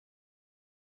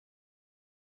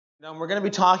Now we're going to be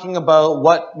talking about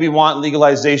what we want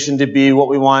legalization to be,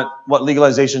 what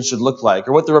legalization should look like,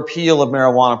 or what the repeal of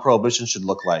marijuana prohibition should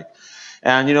look like.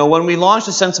 And when we launched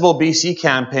the Sensible BC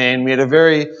campaign, we had a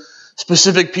very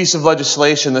specific piece of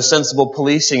legislation, the Sensible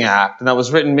Policing Act, and that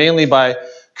was written mainly by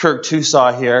Kirk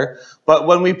Tousaw here. But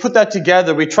when we put that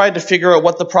together, we tried to figure out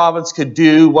what the province could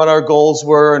do, what our goals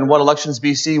were, and what Elections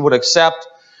BC would accept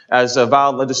as a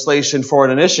valid legislation for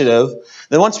an initiative.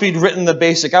 Then once we'd written the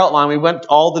basic outline, we went to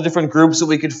all the different groups that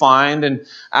we could find and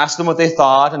asked them what they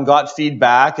thought and got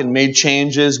feedback and made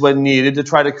changes when needed to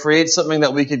try to create something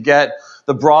that we could get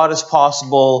the broadest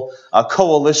possible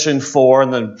coalition for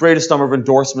and the greatest number of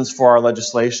endorsements for our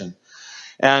legislation.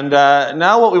 And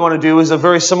now what we want to do is a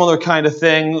very similar kind of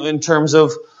thing in terms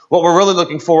of what we're really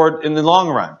looking forward in the long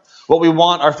run. What we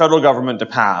want our federal government to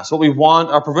pass, what we want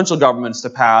our provincial governments to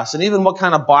pass, and even what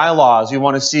kind of bylaws we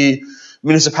want to see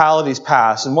municipalities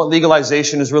pass, and what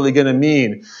legalization is really going to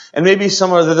mean. And maybe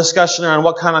some of the discussion around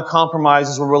what kind of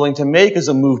compromises we're willing to make as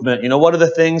a movement. What are the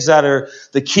things that are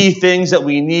the key things that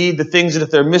we need, the things that if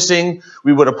they're missing,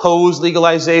 we would oppose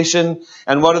legalization,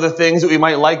 and what are the things that we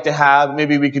might like to have.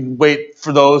 Maybe we could wait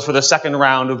for those for the second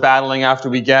round of battling after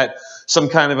we get some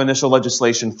kind of initial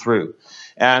legislation through.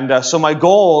 And so my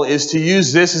goal is to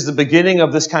use this as the beginning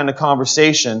of this kind of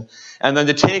conversation, and then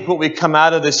to take what we come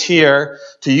out of this here,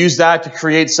 to use that to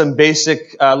create some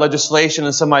basic legislation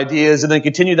and some ideas, and then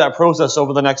continue that process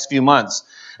over the next few months.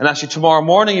 And actually tomorrow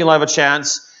morning you'll have a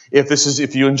chance,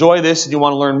 if you enjoy this and you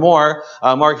want to learn more,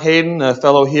 Mark Haden, a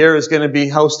fellow here, is going to be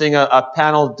hosting a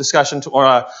panel discussion,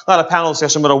 not a panel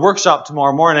discussion, but a workshop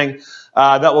tomorrow morning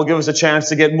that will give us a chance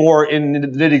to get more in the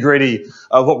nitty-gritty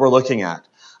of what we're looking at.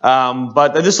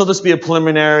 But this will just be a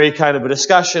preliminary kind of a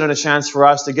discussion and a chance for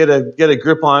us to get a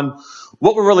grip on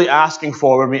what we're really asking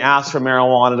for when we ask for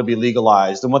marijuana to be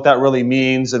legalized and what that really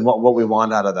means and what we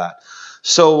want out of that.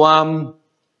 So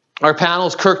our panel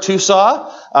is Kirk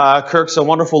Tousaw. Kirk's a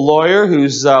wonderful lawyer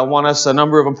who's won us a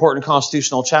number of important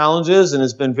constitutional challenges and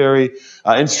has been very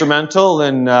instrumental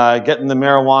in getting the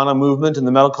marijuana movement and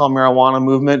the medical marijuana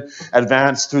movement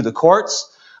advanced through the courts.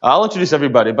 I'll introduce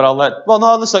everybody, but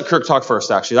let's let Kirk talk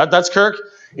first, actually. That's Kirk.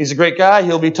 He's a great guy.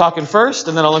 He'll be talking first,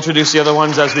 and then I'll introduce the other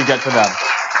ones as we get to them.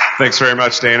 Thanks very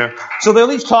much, Dana. So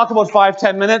they'll each talk about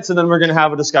 5-10 minutes, and then we're going to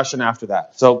have a discussion after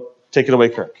that. So take it away,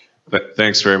 Kirk.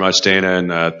 Thanks very much,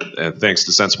 Dana, and thanks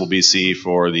to Sensible BC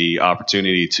for the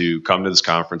opportunity to come to this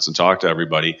conference and talk to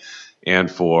everybody, and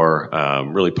for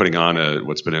really putting on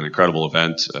what's been an incredible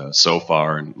event so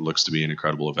far, and looks to be an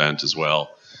incredible event as well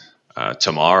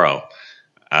tomorrow.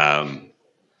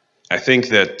 I think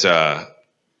that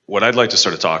what I'd like to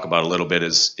sort of talk about a little bit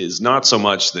is not so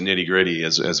much the nitty-gritty,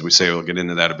 as we say. We'll get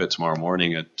into that a bit tomorrow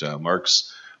morning at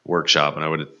Mark's workshop, and I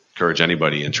would encourage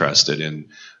anybody interested in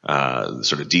the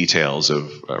sort of details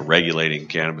of regulating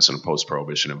cannabis in a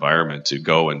post-prohibition environment to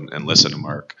go and listen to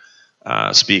Mark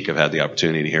speak. I've had the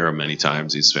opportunity to hear him many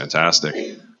times. He's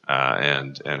fantastic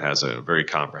and has a very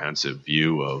comprehensive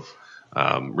view of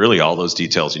really all those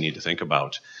details you need to think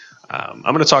about. I'm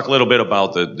going to talk a little bit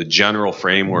about the general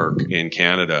framework in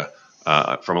Canada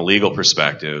from a legal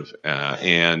perspective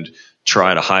and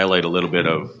try to highlight a little bit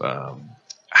of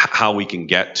how we can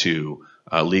get to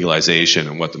legalization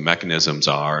and what the mechanisms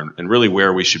are, and really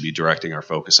where we should be directing our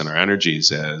focus and our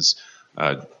energies as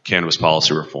cannabis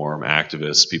policy reform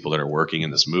activists, people that are working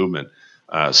in this movement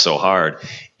so hard.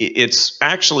 It's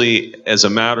actually, as a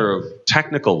matter of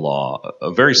technical law,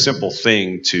 a very simple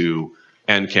thing to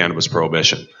end cannabis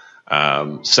prohibition.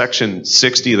 Section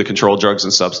 60 of the Controlled Drugs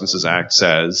and Substances Act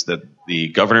says that the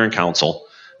Governor and Council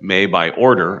may, by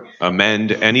order,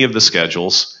 amend any of the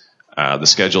schedules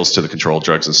to the Controlled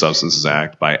Drugs and Substances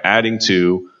Act by adding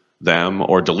to them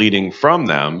or deleting from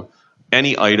them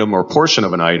any item or portion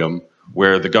of an item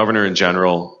where the Governor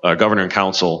and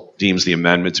Council deems the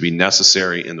amendment to be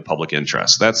necessary in the public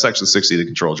interest. That's Section 60 of the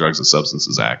Controlled Drugs and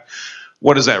Substances Act.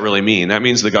 What does that really mean? That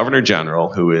means the Governor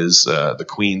General, who is the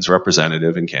Queen's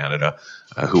representative in Canada,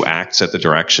 who acts at the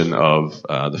direction of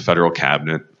the federal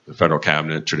cabinet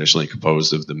traditionally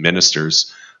composed of the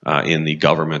ministers in the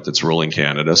government that's ruling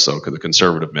Canada, so the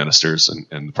conservative ministers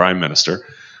and the Prime Minister,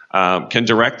 can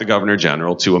direct the Governor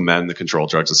General to amend the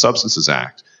Controlled Drugs and Substances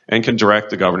Act, and can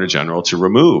direct the Governor General to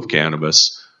remove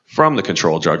cannabis from the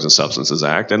Controlled Drugs and Substances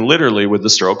Act, and literally with the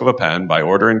stroke of a pen, by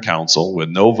order in council, with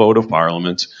no vote of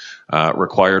Parliament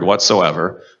required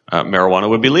whatsoever, marijuana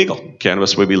would be legal.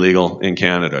 Cannabis would be legal in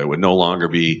Canada. It would no longer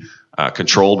be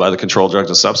controlled by the Controlled Drugs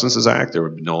and Substances Act. There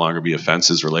would no longer be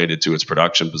offenses related to its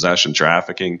production, possession,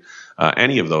 trafficking,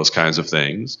 any of those kinds of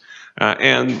things.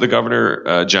 And the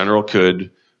Governor General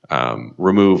could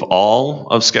remove all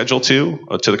of Schedule 2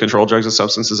 to the Controlled Drugs and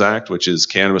Substances Act, which is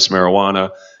cannabis,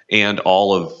 marijuana, and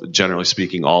all of, generally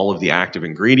speaking, all of the active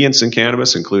ingredients in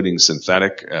cannabis, including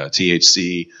synthetic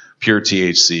THC, pure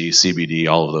THC, CBD,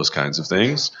 all of those kinds of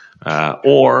things,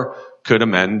 or could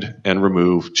amend and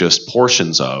remove just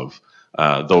portions of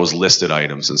those listed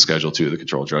items in Schedule 2 of the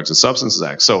Controlled Drugs and Substances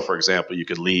Act. So, for example, you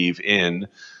could leave in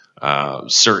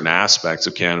certain aspects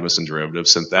of cannabis and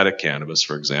derivatives, synthetic cannabis,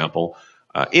 for example,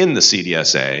 in the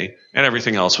CDSA, and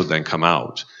everything else would then come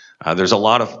out. There's a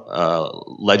lot of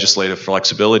legislative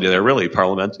flexibility there, really,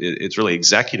 it's really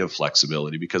executive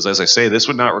flexibility, because, as I say, this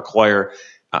would not require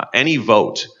any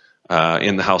vote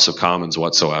in the House of Commons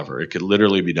whatsoever. It could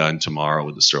literally be done tomorrow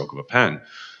with the stroke of a pen.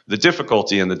 The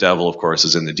difficulty and the devil, of course,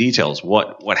 is in the details.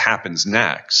 What happens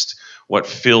next? What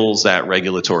fills that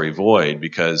regulatory void?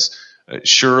 Because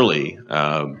surely,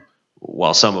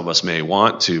 while some of us may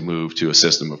want to move to a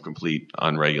system of complete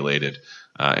unregulated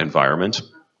environment,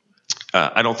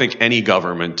 I don't think any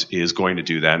government is going to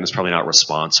do that, and it's probably not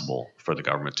responsible for the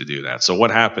government to do that. So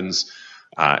what happens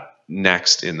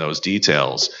next in those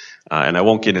details? And I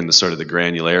won't get into sort of the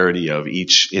granularity of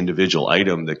each individual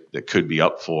item that could be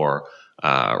up for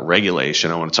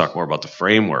regulation. I want to talk more about the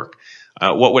framework.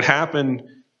 What would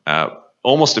happen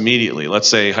almost immediately? Let's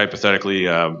say hypothetically,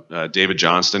 David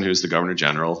Johnston, who's the Governor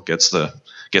General, gets the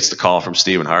call from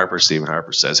Stephen Harper. Stephen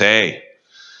Harper says, "Hey,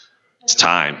 it's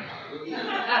time.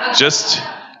 Just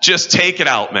take it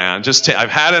out, man. I've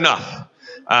had enough."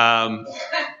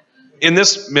 In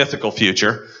this mythical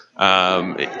future,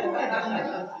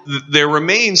 there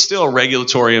remain still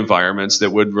regulatory environments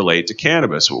that would relate to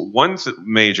cannabis. One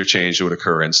major change that would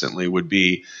occur instantly would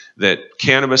be that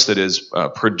cannabis that is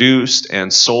produced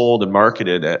and sold and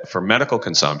marketed for medical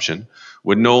consumption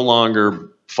would no longer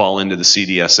fall into the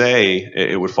CDSA.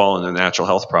 It would fall into the Natural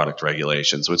Health Product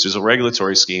Regulations, which is a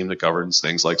regulatory scheme that governs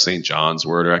things like St. John's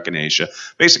wort or echinacea,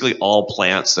 basically all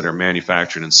plants that are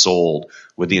manufactured and sold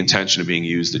with the intention of being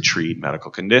used to treat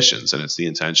medical conditions, and it's the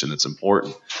intention that's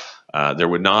important. There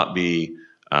would not be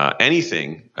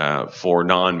anything for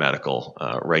non-medical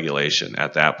regulation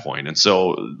at that point. And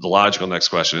so the logical next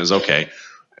question is, okay,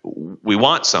 we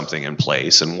want something in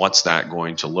place, and what's that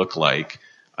going to look like,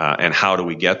 and how do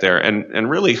we get there? And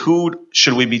really, who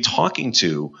should we be talking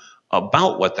to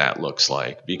about what that looks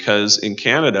like? Because in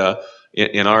Canada,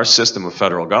 in our system of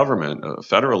federal government,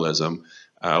 federalism,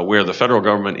 where the federal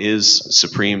government is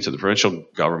supreme to the provincial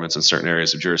governments in certain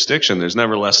areas of jurisdiction, there's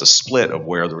nevertheless a split of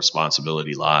where the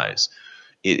responsibility lies.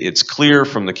 It's clear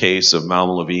from the case of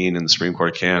Malma Levine in the Supreme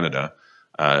Court of Canada,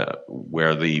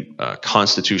 where the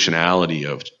constitutionality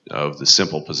of the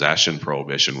simple possession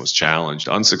prohibition was challenged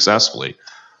unsuccessfully,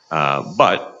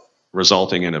 but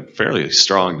resulting in a fairly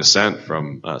strong dissent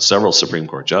from several Supreme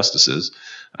Court justices.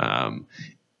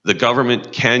 The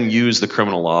government can use the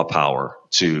criminal law power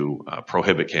to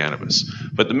prohibit cannabis.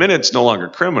 But the minute it's no longer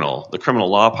criminal, the criminal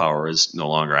law power is no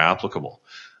longer applicable.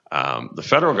 The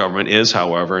federal government is,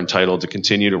 however, entitled to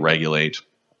continue to regulate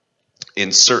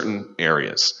in certain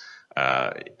areas.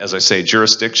 As I say,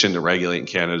 jurisdiction to regulate in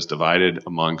Canada is divided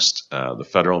amongst the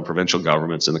federal and provincial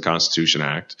governments in the Constitution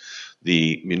Act.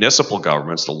 The municipal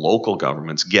governments, the local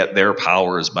governments, get their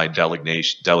powers by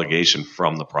delegation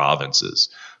from the provinces.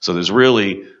 So there's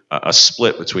really a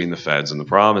split between the feds and the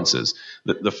provinces.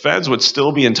 The feds would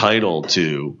still be entitled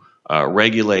to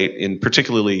regulate in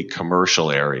particularly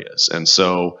commercial areas. And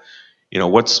so, you know,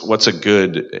 what's a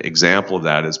good example of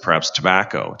that is perhaps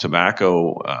tobacco.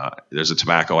 Tobacco, there's a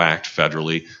Tobacco Act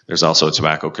federally. There's also a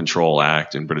Tobacco Control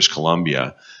Act in British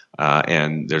Columbia.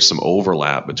 And there's some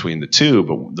overlap between the two.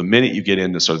 But the minute you get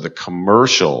into sort of the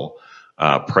commercial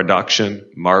production,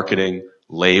 marketing,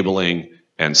 labeling,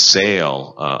 and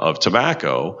sale of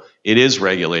tobacco, it is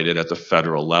regulated at the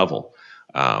federal level.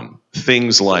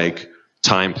 Things like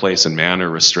time, place, and manner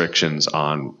restrictions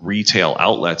on retail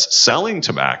outlets selling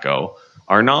tobacco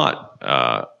are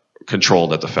not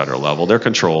controlled at the federal level. They're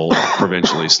controlled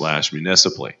provincially /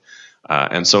 municipally.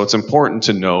 And so it's important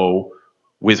to know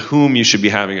with whom you should be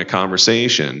having a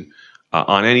conversation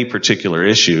on any particular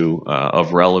issue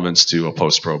of relevance to a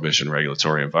post-prohibition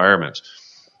regulatory environment.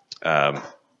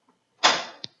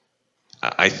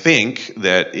 I think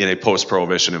that in a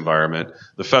post-prohibition environment,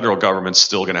 the federal government's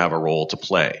still going to have a role to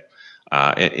play.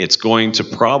 It's going to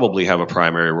probably have a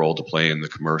primary role to play in the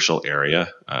commercial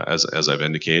area, as I've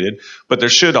indicated, but there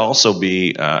should also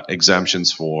be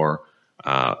exemptions for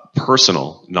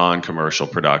personal, non-commercial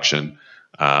production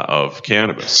of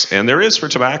cannabis, and there is for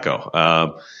tobacco.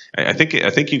 I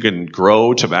think you can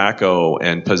grow tobacco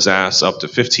and possess up to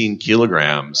 15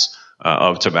 kilograms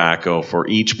of tobacco for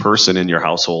each person in your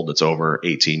household that's over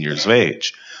 18 years of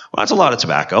age. Well, that's a lot of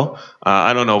tobacco.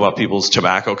 I don't know about people's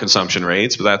tobacco consumption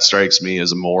rates, but that strikes me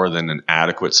as more than an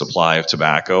adequate supply of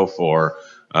tobacco for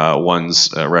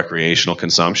one's recreational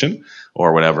consumption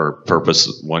or whatever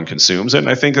purpose one consumes it. And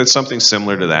I think that something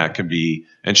similar to that could be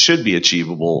and should be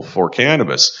achievable for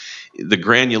cannabis. The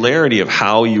granularity of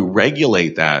how you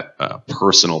regulate that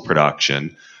personal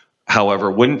production, however,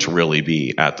 wouldn't really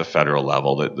be at the federal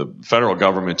level. The federal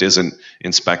government isn't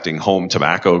inspecting home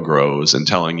tobacco grows and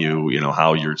telling you,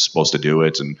 how you're supposed to do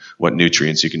it and what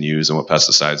nutrients you can use and what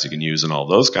pesticides you can use and all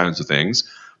those kinds of things.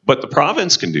 But the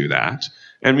province can do that,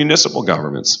 and municipal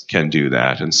governments can do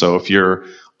that. And so if you're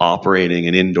operating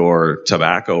an indoor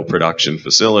tobacco production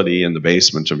facility in the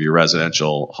basement of your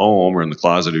residential home or in the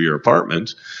closet of your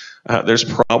apartment, there's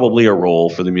probably a role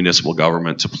for the municipal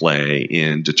government to play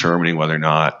in determining whether or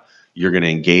not you're going to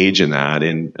engage in that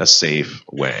in a safe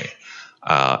way.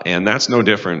 And that's no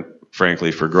different,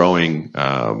 frankly, for growing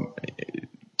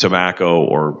tobacco,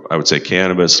 or I would say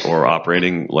cannabis, or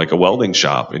operating like a welding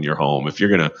shop in your home. If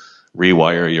you're going to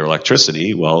rewire your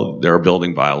electricity, well, there are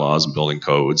building bylaws and building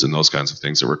codes and those kinds of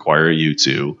things that require you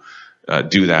to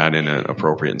do that in an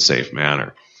appropriate and safe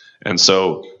manner. And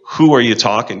so who are you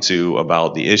talking to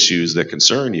about the issues that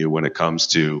concern you when it comes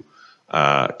to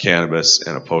cannabis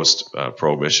and a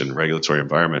post-prohibition regulatory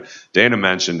environment? Dana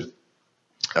mentioned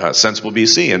Sensible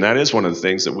BC, and that is one of the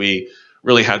things that we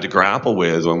really had to grapple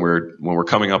with when we're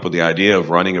coming up with the idea of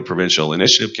running a provincial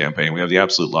initiative campaign. We have the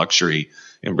absolute luxury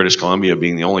in British Columbia of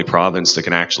being the only province that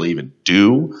can actually even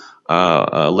do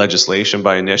legislation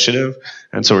by initiative.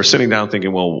 And so we're sitting down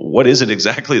thinking, well, what is it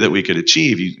exactly that we could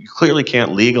achieve? You clearly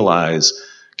can't legalize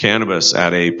cannabis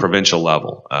at a provincial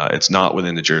level. It's not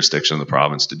within the jurisdiction of the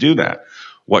province to do that.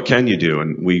 What can you do?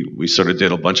 And we sort of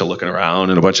did a bunch of looking around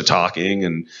and a bunch of talking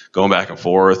and going back and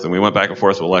forth. And we went back and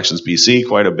forth with Elections BC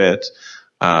quite a bit.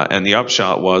 And the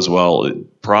upshot was, well,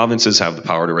 provinces have the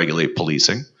power to regulate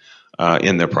policing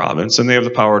in their province, and they have the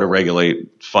power to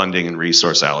regulate funding and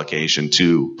resource allocation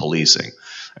to policing.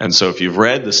 And so if you've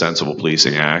read the Sensible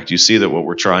Policing Act, you see that what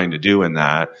we're trying to do in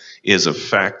that is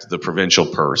affect the provincial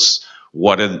purse.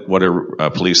 What are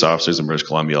police officers in British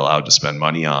Columbia allowed to spend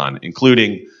money on,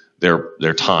 including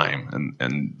their time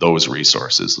and those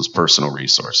resources, those personal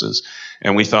resources.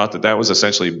 And we thought that was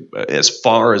essentially as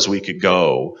far as we could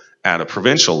go at a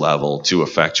provincial level to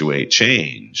effectuate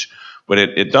change. But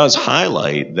it does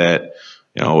highlight that,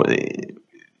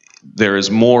 there is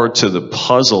more to the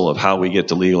puzzle of how we get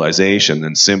to legalization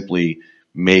than simply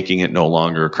making it no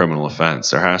longer a criminal offense.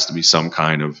 There has to be some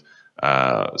kind of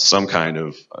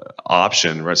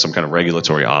option, right? Some kind of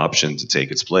regulatory option to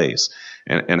take its place.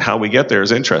 And how we get there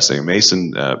is interesting.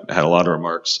 Mason had a lot of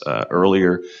remarks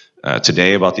earlier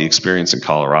today about the experience in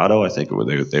Colorado. I think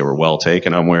they were well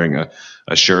taken. I'm wearing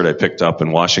a shirt I picked up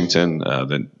in Washington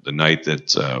the night that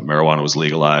marijuana was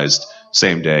legalized,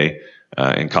 same day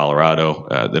in Colorado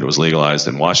that it was legalized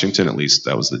in Washington. At least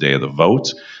that was the day of the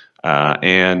vote.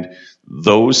 And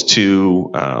those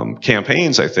two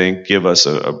campaigns, I think, give us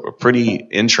a pretty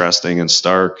interesting and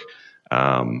stark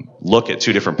look at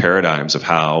two different paradigms of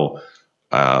how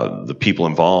the people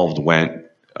involved went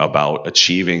about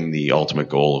achieving the ultimate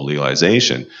goal of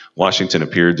legalization. Washington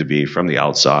appeared to be, from the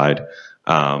outside,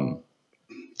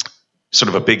 sort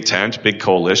of a big tent, big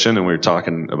coalition, and we were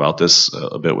talking about this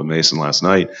a bit with Mason last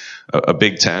night. A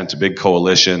big tent, a big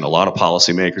coalition, a lot of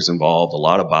policymakers involved, a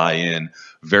lot of buy-in,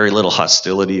 very little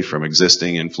hostility from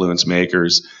existing influence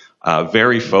makers,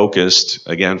 very focused,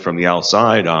 again, from the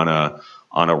outside on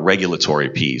a regulatory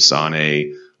piece, on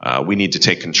we need to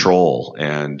take control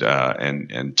and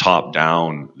top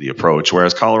down the approach.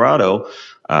 Whereas Colorado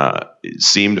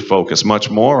seemed to focus much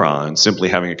more on simply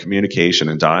having a communication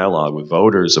and dialogue with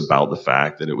voters about the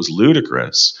fact that it was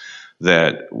ludicrous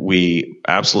that we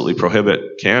absolutely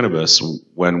prohibit cannabis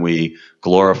when we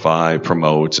glorify,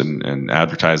 promote, and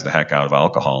advertise the heck out of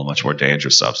alcohol, a much more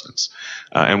dangerous substance.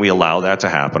 And we allow that to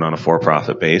happen on a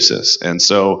for-profit basis. And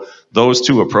so those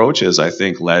two approaches, I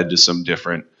think, led to some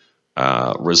different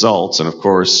results. And of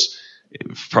course,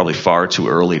 probably far too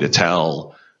early to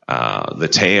tell the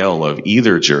tale of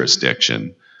either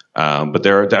jurisdiction, but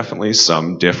there are definitely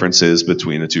some differences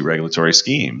between the two regulatory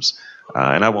schemes.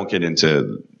 And I won't get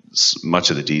into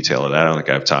much of the detail of that. I don't think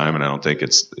I have time, and I don't think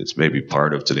it's maybe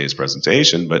part of today's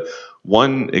presentation. But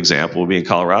one example would be in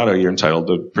Colorado, you're entitled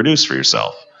to produce for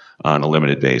yourself on a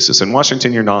limited basis. In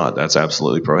Washington, you're not. That's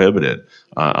absolutely prohibited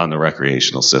on the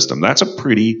recreational system. That's a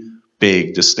pretty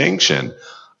big distinction.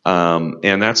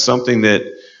 And that's something that,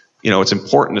 it's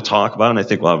important to talk about, and I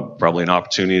think we'll have probably an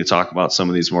opportunity to talk about some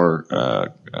of these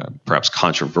more perhaps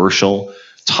controversial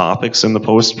topics in the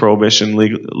post-prohibition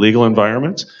legal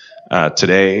environment.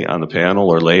 today on the panel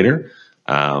or later.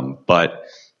 But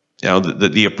you know,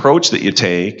 the approach that you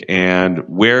take and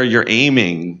where you're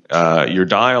aiming your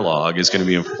dialogue is going to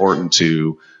be important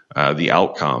to the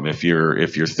outcome. If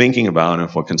you're thinking about and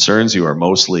if what concerns you are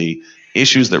mostly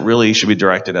issues that really should be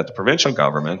directed at the provincial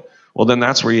government, well, then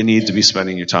that's where you need to be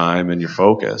spending your time and your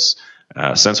focus.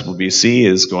 Sensible BC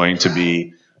is going to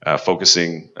be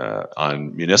focusing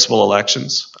on municipal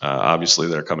elections. Obviously,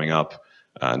 they're coming up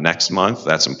next month.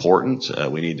 That's important.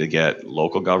 We need to get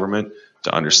local government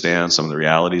to understand some of the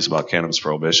realities about cannabis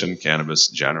prohibition, cannabis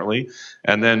generally,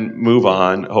 and then move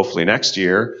on, hopefully next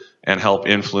year, and help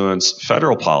influence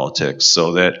federal politics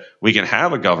so that we can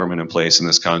have a government in place in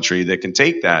this country that can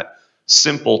take that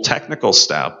simple technical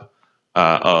step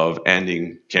of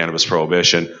ending cannabis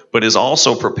prohibition, but is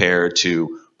also prepared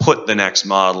to put the next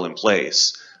model in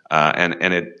place. And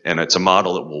it's a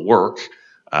model that will work,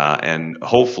 and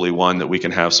hopefully one that we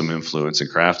can have some influence in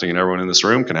crafting, and everyone in this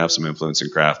room can have some influence in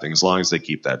crafting as long as they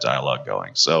keep that dialogue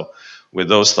going. So with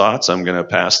those thoughts, I'm going to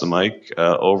pass the mic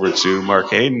over to Mark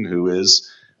Haden, who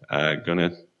is going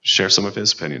to share some of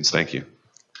his opinions. Thank you.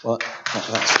 Well,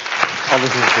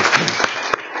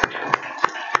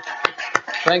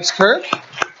 thanks, Kirk.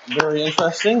 Very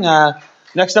interesting.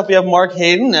 Next up, we have Mark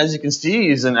Haden. As you can see,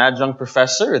 he's an adjunct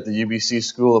professor at the UBC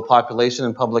School of Population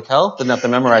and Public Health. Didn't have to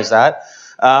memorize that.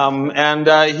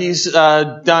 He's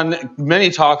done many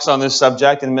talks on this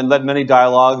subject and led many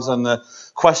dialogues on the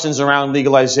questions around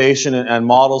legalization and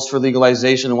models for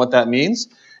legalization and what that means.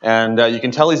 And you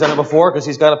can tell he's done it before because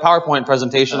he's got a PowerPoint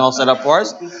presentation all set up for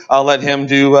us. I'll let him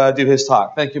do his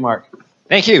talk. Thank you, Mark.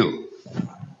 Thank you.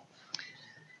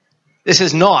 This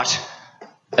is not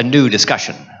a new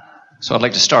discussion. So I'd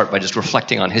like to start by just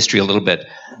reflecting on history a little bit.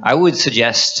 I would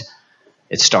suggest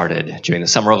it started during the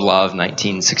Summer of Love,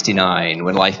 1969,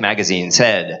 when Life magazine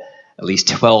said, at least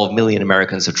 12 million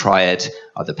Americans have tried it.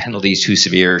 Are the penalties too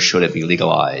severe? Should it be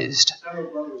legalized?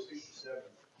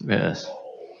 Yes.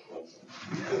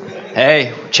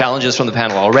 Hey, challenges from the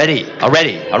panel already.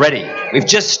 We've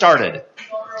just started.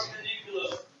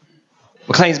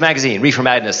 Maclean's magazine, Reefer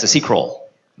Madness, The Sequel.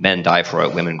 Men die for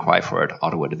it, women cry for it.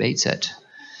 Ottawa debates it.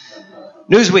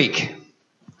 Newsweek,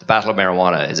 The Battle of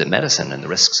Marijuana, Is It Medicine and the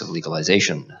Risks of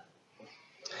Legalization?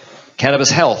 Cannabis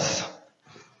Health,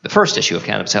 the first issue of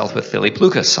Cannabis Health with Philippe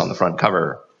Lucas on the front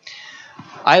cover.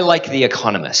 I like The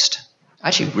Economist. I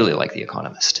actually really like The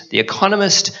Economist. The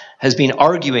Economist has been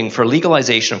arguing for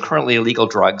legalization of currently illegal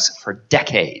drugs for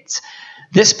decades.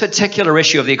 This particular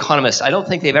issue of The Economist, I don't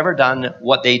think they've ever done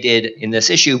what they did in this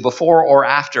issue before or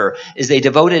after, is they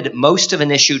devoted most of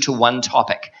an issue to one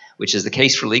topic, which is the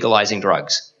case for legalizing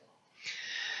drugs.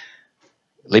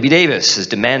 Libby Davis is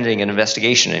demanding an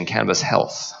investigation in cannabis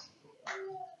health.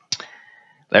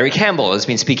 Larry Campbell has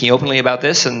been speaking openly about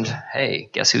this, and hey,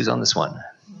 guess who's on this one?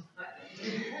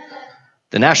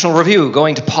 The National Review,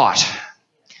 Going to Pot.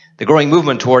 The growing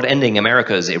movement toward ending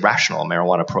America's irrational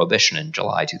marijuana prohibition in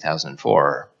July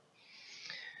 2004.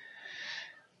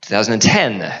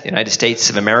 2010, the United States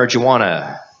of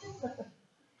Marijuana.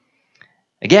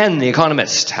 Again, The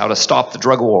Economist, How to Stop the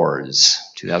Drug Wars,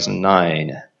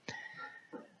 2009.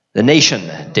 The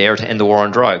Nation, Dare to End the War on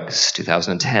Drugs,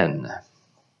 2010.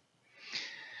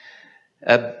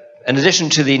 In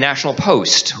addition to the National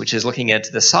Post, which is looking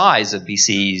at the size of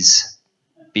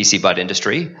BC bud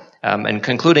industry, and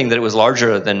concluding that it was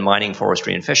larger than mining,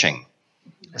 forestry, and fishing.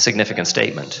 A significant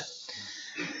statement.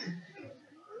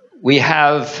 We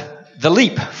have the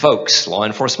LEAP folks, Law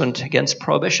Enforcement Against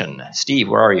Prohibition. Steve,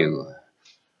 where are you?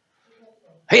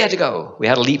 He had to go. We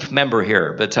had a LEAP member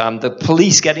here, but the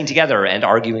police getting together and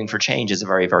arguing for change is a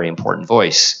very, very important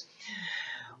voice.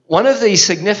 One of the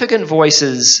significant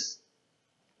voices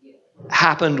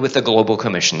happened with the Global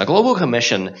Commission. The Global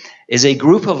Commission is a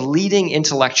group of leading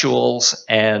intellectuals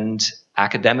and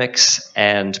academics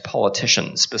and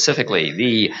politicians, specifically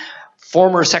the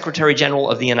former Secretary General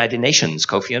of the United Nations,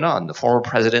 Kofi Annan, the former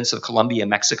presidents of Colombia,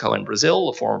 Mexico, and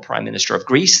Brazil, the former Prime Minister of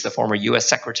Greece, the former US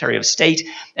Secretary of State,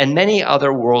 and many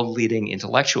other world-leading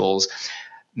intellectuals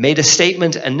made a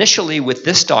statement initially with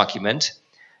this document,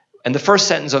 and the first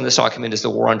sentence on this document is the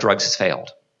war on drugs has failed.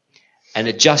 And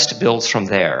it just builds from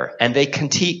there. And they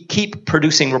keep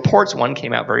producing reports. One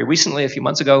came out very recently, a few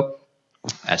months ago,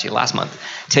 actually last month,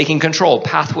 Taking Control,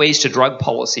 Pathways to Drug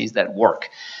Policies That Work.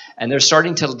 And they're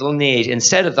starting to delineate,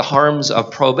 instead of the harms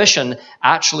of prohibition,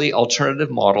 actually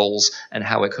alternative models and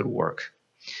how it could work.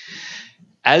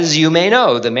 As you may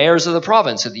know, the mayors of the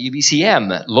province of the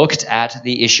UBCM looked at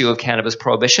the issue of cannabis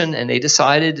prohibition, and they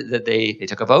decided that they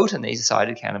took a vote and they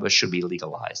decided cannabis should be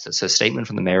legalized. That's a statement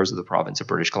from the mayors of the province of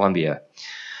British Columbia.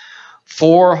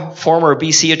 4 former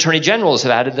BC Attorney Generals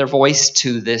have added their voice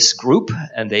to this group,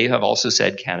 and they have also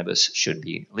said cannabis should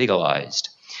be legalized.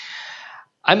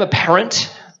 I'm a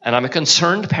parent, and I'm a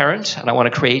concerned parent, and I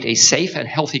want to create a safe and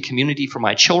healthy community for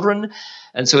my children,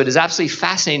 and so it is absolutely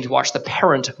fascinating to watch the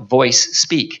parent voice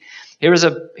speak. Here's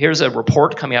a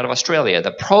report coming out of Australia.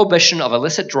 The prohibition of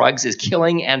illicit drugs is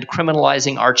killing and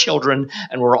criminalizing our children,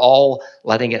 and we're all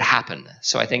letting it happen.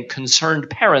 So I think concerned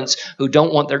parents who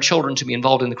don't want their children to be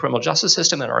involved in the criminal justice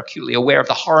system and are acutely aware of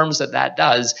the harms that that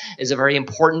does is a very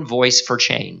important voice for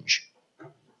change.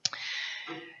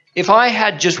 If I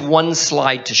had just one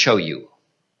slide to show you,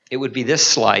 it would be this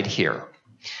slide here.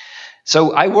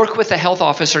 So I work with the Health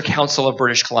Officer Council of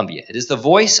British Columbia. It is the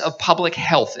voice of public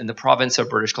health in the province of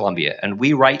British Columbia, and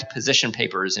we write position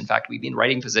papers. In fact, we've been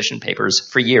writing position papers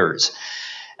for years.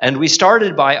 And we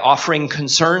started by offering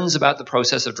concerns about the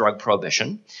process of drug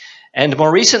prohibition. And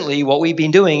more recently, what we've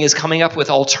been doing is coming up with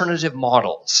alternative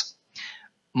models.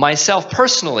 Myself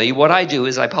personally, what I do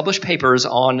is I publish papers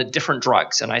on different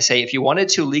drugs, and I say if you wanted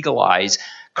to legalize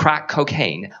crack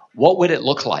cocaine, what would it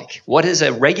look like? What is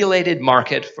a regulated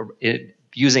market for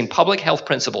using public health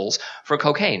principles for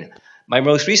cocaine? My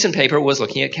most recent paper was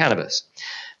looking at cannabis.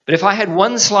 But if I had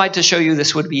one slide to show you,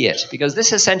 this would be it, because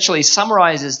this essentially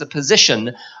summarizes the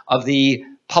position of the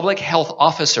public health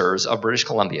officers of British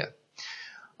Columbia.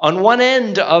 On one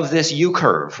end of this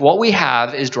U-curve, what we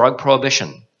have is drug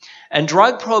prohibition. And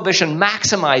drug prohibition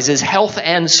maximizes health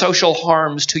and social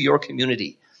harms to your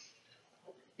community.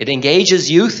 It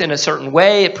engages youth in a certain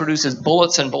way. It produces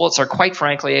bullets, and bullets are, quite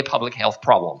frankly, a public health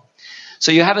problem.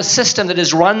 So you have a system that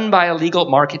is run by illegal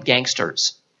market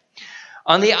gangsters.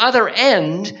 On the other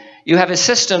end, you have a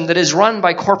system that is run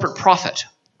by corporate profit,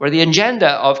 where the agenda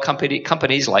of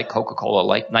companies like Coca-Cola,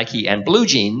 like Nike, and Blue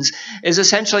Jeans is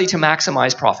essentially to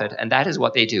maximize profit, and that is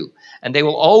what they do. And they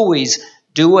will always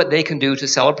do what they can do to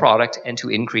sell a product and to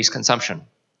increase consumption.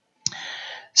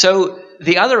 So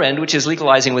the other end, which is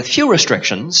legalizing with few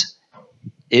restrictions,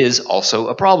 is also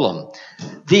a problem.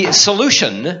 The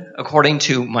solution, according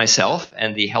to myself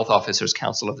and the Health Officers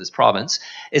Council of this province,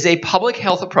 is a public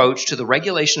health approach to the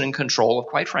regulation and control of,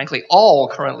 quite frankly, all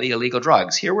currently illegal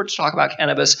drugs. Here we're to talk about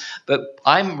cannabis, but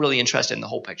I'm really interested in the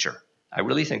whole picture. I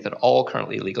really think that all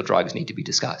currently illegal drugs need to be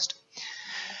discussed.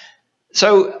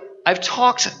 So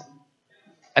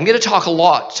I'm going to talk a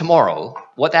lot tomorrow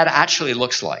what that actually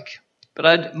looks like.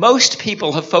 But most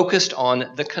people have focused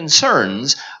on the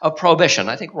concerns of prohibition.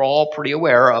 I think we're all pretty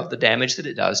aware of the damage that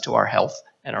it does to our health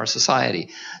and our society.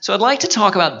 So I'd like to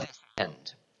talk about this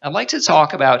end. I'd like to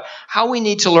talk about how we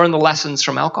need to learn the lessons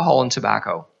from alcohol and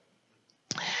tobacco.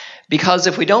 Because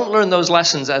if we don't learn those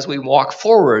lessons as we walk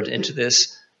forward into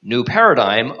this new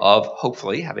paradigm of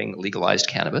hopefully having legalized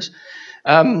cannabis,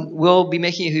 we'll be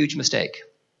making a huge mistake.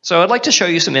 So I'd like to show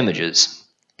you some images.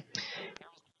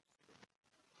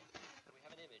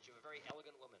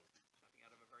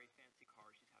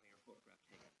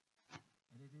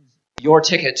 Your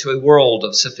ticket to a world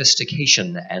of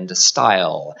sophistication and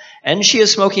style. And she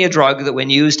is smoking a drug that when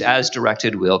used as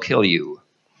directed will kill you.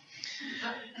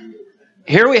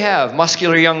 Here we have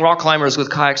muscular young rock climbers with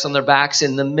kayaks on their backs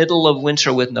in the middle of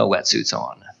winter with no wetsuits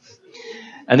on.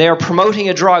 And they are promoting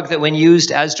a drug that when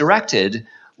used as directed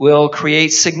will create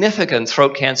significant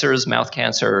throat cancers, mouth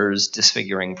cancers,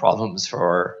 disfiguring problems,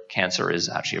 for cancer is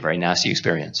actually a very nasty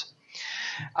experience.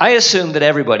 I assume that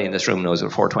everybody in this room knows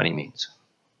what 420 means.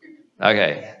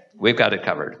 Okay, we've got it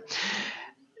covered.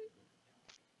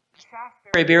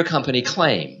 Shaftesbury Beer Company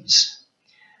claims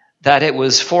that it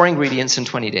was 4 ingredients in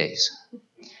 20 days,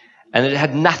 and it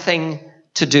had nothing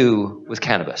to do with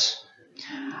cannabis.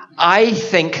 I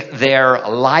think they're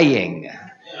lying.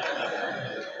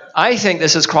 I think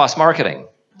this is cross-marketing.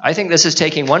 I think this is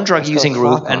taking one drug-using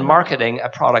group and marketing a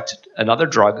product, another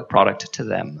drug product to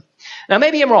them. Now,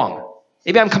 maybe I'm wrong.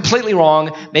 Maybe I'm completely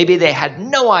wrong. Maybe they had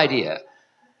no idea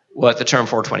what the term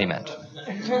 420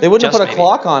 meant. They wouldn't put a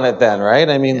clock on it then, right?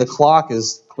 I mean, the clock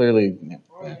is clearly...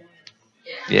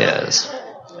 Yes.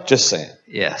 Just saying.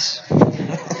 Yes.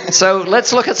 So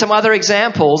let's look at some other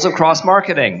examples of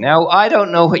cross-marketing. Now, I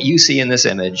don't know what you see in this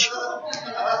image,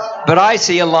 but I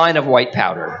see a line of white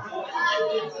powder.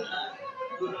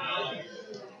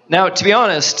 Now, to be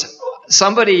honest,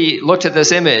 somebody looked at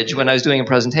this image when I was doing a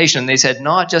presentation, and they said,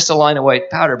 not just a line of white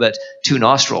powder, but 2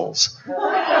 nostrils.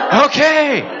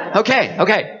 Okay.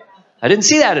 I didn't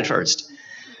see that at first.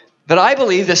 But I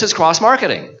believe this is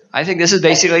cross-marketing. I think this is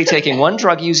basically taking one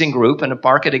drug-using group and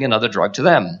marketing another drug to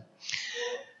them.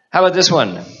 How about this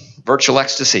one? Virtual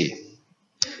ecstasy,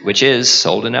 which is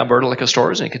sold in Alberta liquor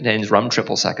stores, and it contains rum,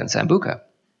 triple sec, and sambuca.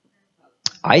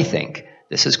 I think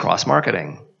this is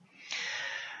cross-marketing.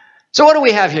 So what do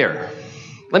we have here?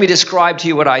 Let me describe to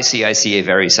you what I see. I see a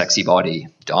very sexy body,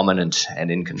 dominant and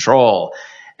in control.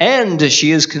 And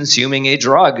she is consuming a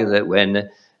drug that when,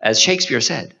 as Shakespeare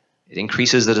said, it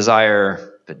increases the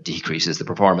desire, but decreases the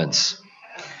performance.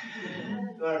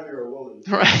 Not if you're a woman.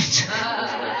 Right.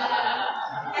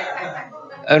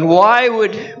 And why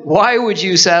would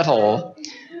you settle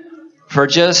for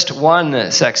just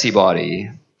one sexy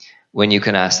body when you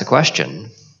can ask the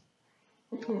question,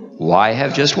 why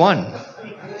have just one?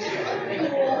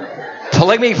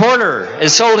 Polygamy Porter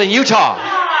is sold in Utah.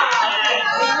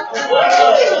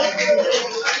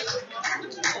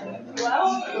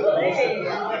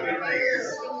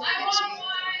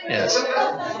 Yes.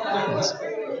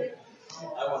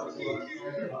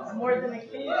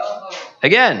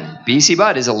 Again, BC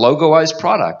Bud is a logoized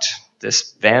product.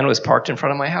 This van was parked in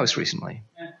front of my house recently.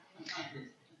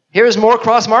 Here's more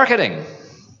cross-marketing.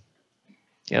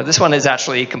 This one is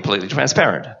actually completely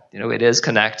transparent. It is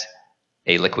connect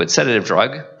a liquid sedative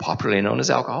drug, popularly known as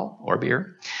alcohol or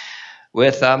beer,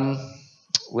 with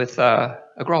a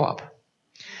grow-up.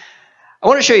 I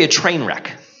want to show you a train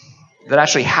wreck that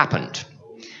actually happened.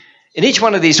 In each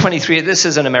one of these 23, this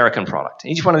is an American product.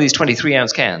 In each one of these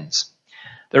 23-ounce cans,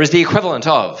 there is the equivalent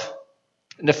of,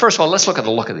 first of all, let's look at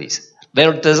the look of these.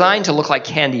 They're designed to look like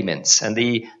candy mints, and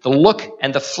the look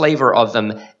and the flavor of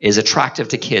them is attractive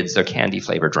to kids. They're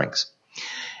candy-flavored drinks.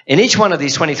 In each one of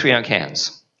these 23-ounce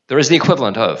cans, there is the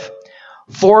equivalent of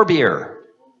 4 beer,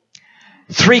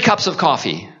 3 cups of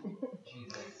coffee,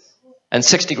 and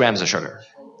 60 grams of sugar.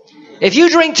 If you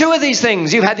drink 2 of these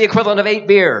things, you've had the equivalent of 8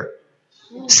 beer,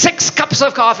 6 cups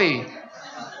of coffee,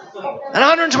 and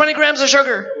 120 grams of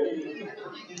sugar.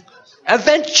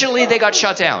 Eventually, they got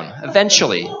shut down.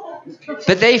 Eventually.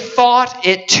 But they fought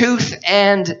it tooth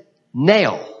and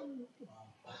nail.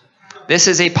 This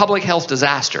is a public health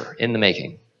disaster in the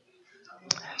making.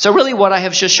 So really what I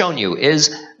have just shown you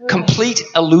is complete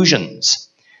illusions.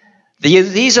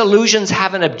 These illusions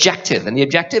have an objective, and the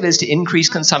objective is to increase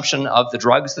consumption of the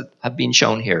drugs that have been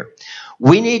shown here.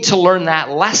 We need to learn that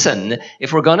lesson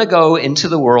if we're going to go into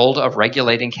the world of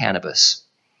regulating cannabis.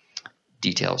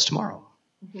 Details tomorrow.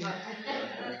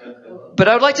 But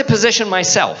I would like to position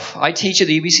myself. I teach at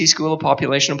the UBC School of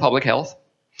Population and Public Health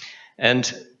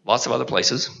and lots of other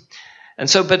places.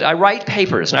 But I write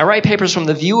papers, and I write papers from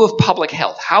the view of public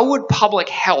health. How would public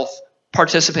health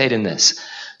participate in this?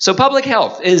 So public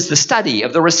health is the study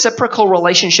of the reciprocal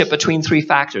relationship between 3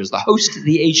 factors, the host,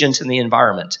 the agent, and the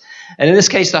environment. And in this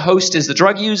case, the host is the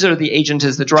drug user, the agent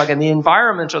is the drug, and the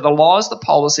environment are the laws, the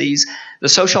policies, the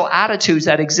social attitudes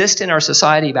that exist in our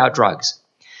society about drugs.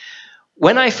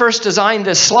 When I first designed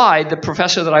this slide, the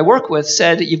professor that I work with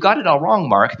said, "You've got it all wrong,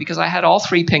 Mark," because I had all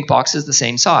 3 pink boxes the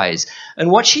same size.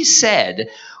 And what she said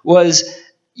was,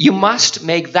 you must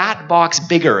make that box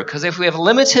bigger, because if we have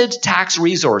limited tax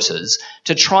resources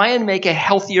to try and make a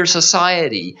healthier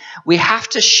society, we have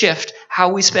to shift how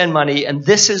we spend money, and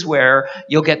this is where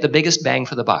you'll get the biggest bang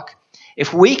for the buck.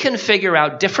 If we can figure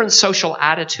out different social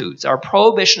attitudes, our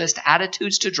prohibitionist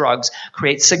attitudes to drugs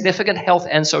create significant health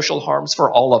and social harms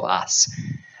for all of us.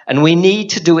 And we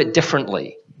need to do it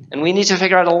differently. And we need to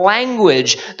figure out a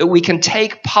language that we can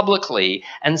take publicly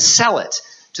and sell it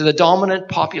to the dominant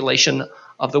population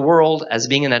of the world as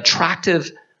being an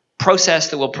attractive process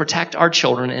that will protect our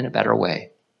children in a better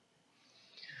way.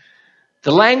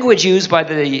 The language used by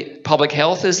the public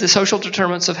health is the social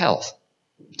determinants of health.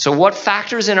 So what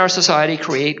factors in our society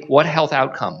create what health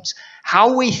outcomes?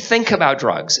 How we think about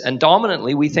drugs, and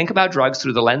dominantly we think about drugs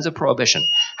through the lens of prohibition.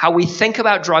 How we think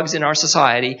about drugs in our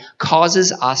society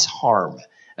causes us harm.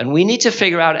 And we need to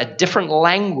figure out a different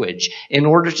language in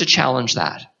order to challenge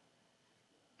that.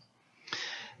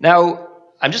 Now,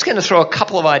 I'm just going to throw a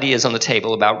couple of ideas on the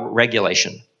table about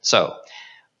regulation. So,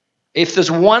 if there's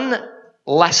one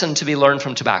lesson to be learned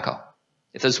from tobacco,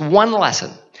 if there's one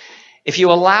lesson, if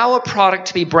you allow a product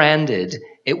to be branded,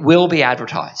 it will be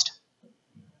advertised.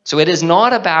 So it is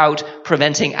not about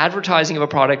preventing advertising of a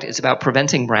product, it's about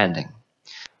preventing branding.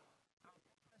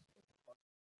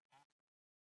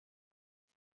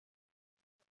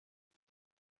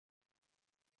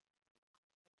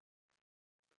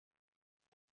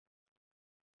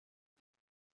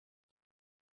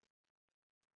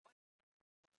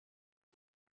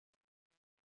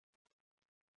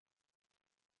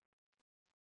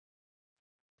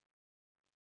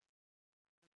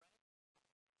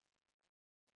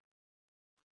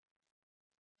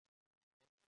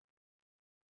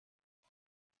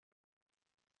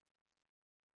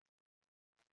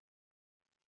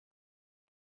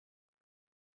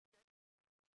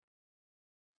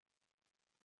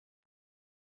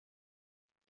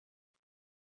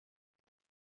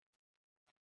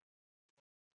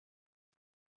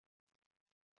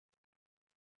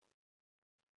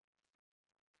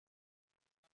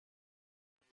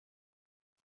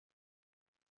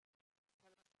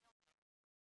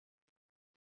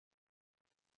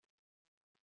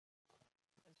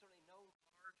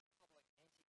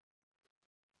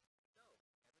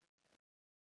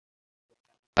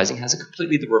 has a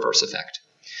completely the reverse effect.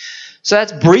 So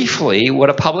that's briefly what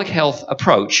a public health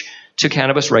approach to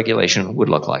cannabis regulation would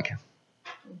look like.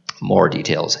 More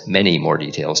details, many more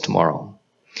details tomorrow.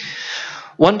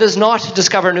 One does not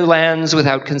discover new lands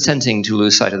without consenting to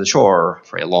lose sight of the shore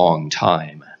for a long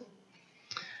time.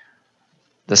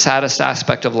 The saddest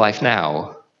aspect of life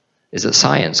now is that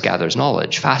science gathers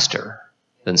knowledge faster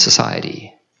than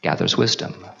society gathers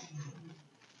wisdom.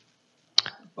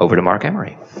 Over to Mark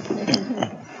Emery.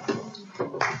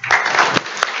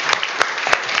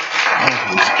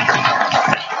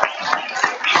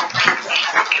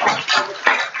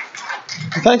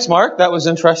 Thanks, Mark. That was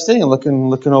interesting, and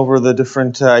looking over the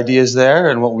different ideas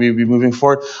there and what we'd be moving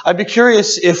forward. I'd be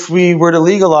curious if we were to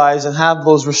legalize and have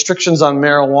those restrictions on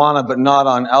marijuana but not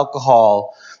on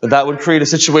alcohol, that would create a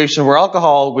situation where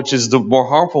alcohol, which is the more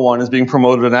harmful one, is being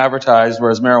promoted and advertised,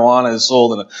 whereas marijuana is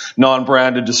sold in a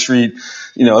non-branded, discreet.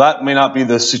 You know, that may not be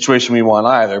the situation we want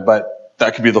either, but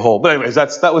that could be the whole. But anyways,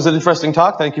 that was an interesting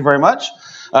talk. Thank you very much.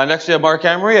 Next we have Mark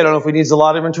Emery. I don't know if he needs a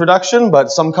lot of introduction,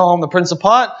 but some call him the Prince of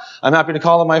Pot. I'm happy to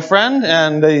call him my friend,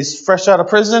 and he's fresh out of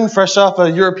prison, fresh off a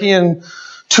European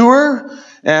tour,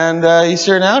 and he's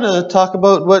here now to talk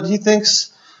about what he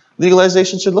thinks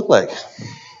legalization should look like.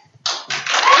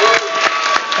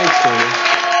 Thanks, Tonia.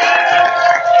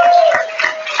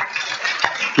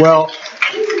 Well,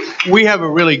 we have a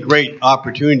really great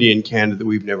opportunity in Canada that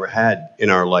we've never had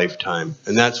in our lifetime,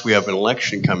 and that's we have an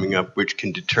election coming up which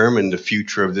can determine the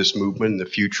future of this movement and the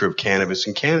future of cannabis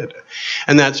in Canada.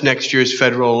 And that's next year's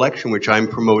federal election, which I'm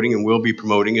promoting and will be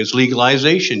promoting as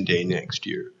Legalization Day next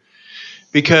year.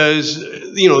 Because,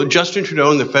 you know, Justin Trudeau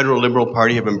and the federal Liberal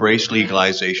Party have embraced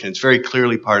legalization. It's very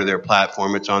clearly part of their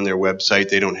platform. It's on their website.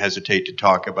 They don't hesitate to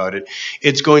talk about it.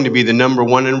 It's going to be the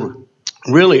 #1 and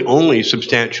really only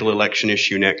substantial election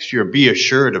issue next year. Be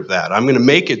assured of that. I'm going to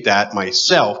make it that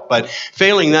myself, but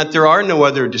failing that, there are no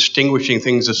other distinguishing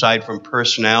things aside from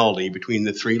personality between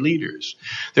the three leaders.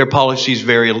 Their policies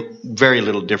vary very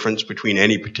little difference between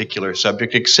any particular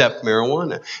subject except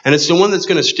marijuana. And it's the one that's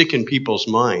going to stick in people's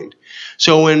mind.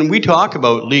 So when we talk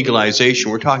about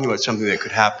legalization, we're talking about something that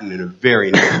could happen in a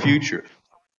very near future.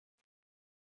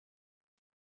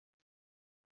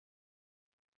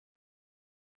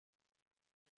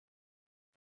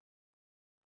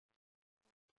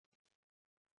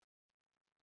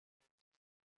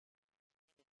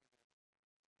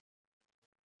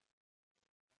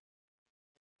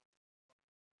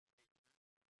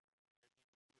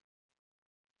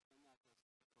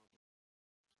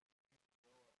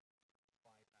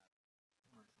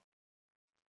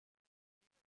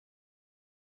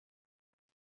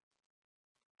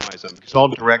 Because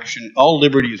all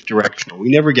liberty is directional. We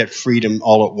never get freedom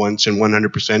all at once and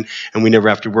 100%, and we never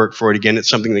have to work for it again. It's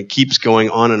something that keeps going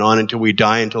on and on until we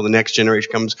die, until the next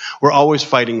generation comes. We're always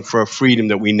fighting for a freedom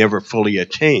that we never fully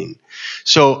attain.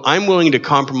 So I'm willing to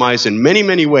compromise in many,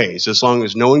 many ways, as long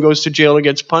as no one goes to jail or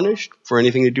gets punished for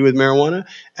anything to do with marijuana,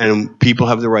 and people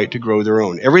have the right to grow their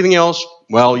own. Everything else,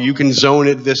 well, you can zone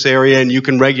it this area and you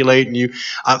can regulate. And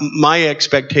my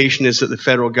expectation is that the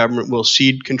federal government will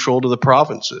cede control to the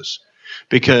provinces,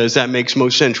 because that makes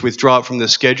most sense. Withdraw it from the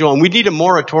schedule. And we need a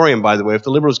moratorium, by the way. If the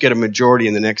Liberals get a majority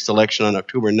in the next election on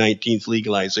October 19th,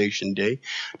 Legalization Day,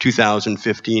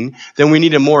 2015, then we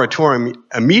need a moratorium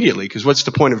immediately, because what's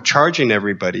the point of charging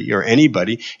everybody or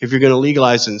anybody if you're going to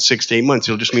legalize it in 6 to 8 months?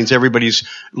 It just means everybody's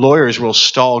lawyers will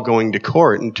stall going to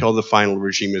court until the final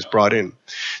regime is brought in.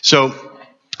 So,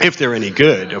 if they're any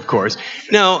good, of course.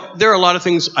 Now, there are a lot of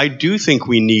things I do think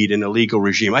we need in a legal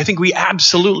regime. I think we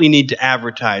absolutely need to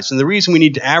advertise. And the reason we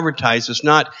need to advertise is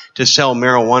not to sell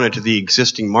marijuana to the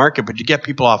existing market, but to get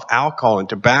people off alcohol and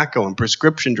tobacco and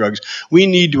prescription drugs. We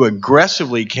need to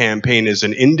aggressively campaign as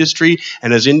an industry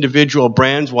and as individual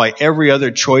brands why every other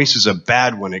choice is a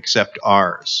bad one except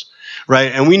ours.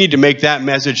 Right? And we need to make that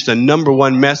message the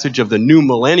 #1 message of the new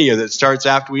millennia that starts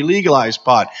after we legalize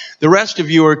pot. The rest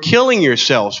of you are killing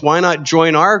yourselves. Why not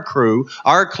join our crew,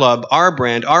 our club, our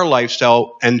brand, our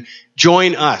lifestyle, and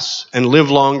join us and live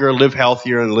longer, live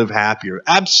healthier, and live happier?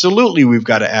 Absolutely, we've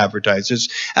got to advertise. There's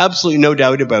absolutely no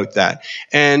doubt about that.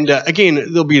 And again,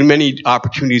 there'll be many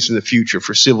opportunities in the future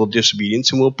for civil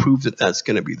disobedience, and we'll prove that that's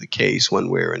going to be the case one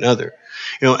way or another.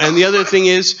 You know, and the other thing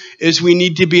is we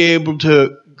need to be able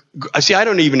to. See, I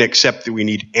don't even accept that we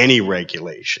need any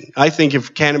regulation. I think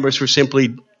if cannabis were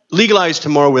simply legalized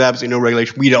tomorrow with absolutely no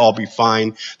regulation, we'd all be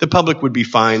fine. The public would be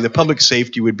fine. The public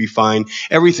safety would be fine.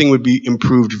 Everything would be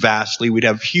improved vastly. We'd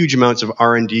have huge amounts of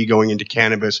R&D going into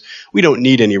cannabis. We don't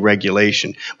need any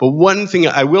regulation. But one thing,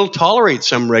 I will tolerate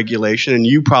some regulation, and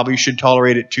you probably should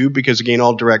tolerate it too, because again,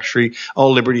 all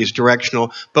liberty is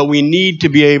directional. But we need to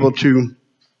be able to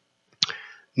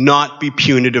not be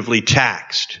punitively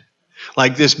taxed.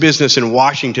 Like this business in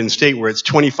Washington State where it's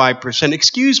 25%.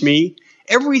 Excuse me,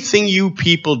 everything you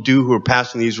people do who are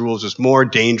passing these rules is more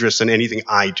dangerous than anything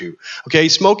I do. Okay,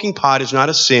 smoking pot is not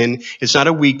a sin. It's not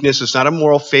a weakness. It's not a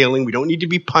moral failing. We don't need to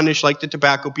be punished like the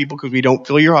tobacco people because we don't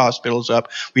fill your hospitals up.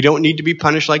 We don't need to be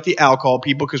punished like the alcohol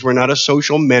people because we're not a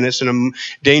social menace and a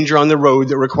danger on the road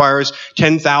that requires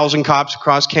 10,000 cops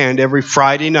across Canada every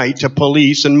Friday night to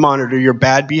police and monitor your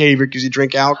bad behavior because you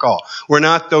drink alcohol. We're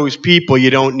not those people.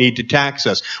 You don't need to tax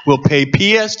us. We'll pay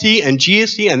PST and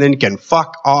GST and then can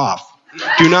fuck off.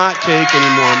 Do not take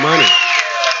any more money.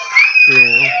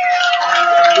 Yeah.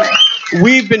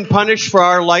 We've been punished for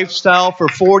our lifestyle for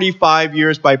 45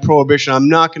 years by prohibition. I'm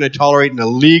not going to tolerate in a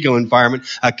legal environment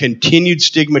a continued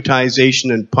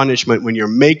stigmatization and punishment when you're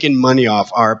making money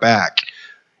off our back.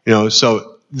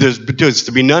 So there's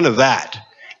to be none of that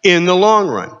in the long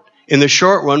run. In the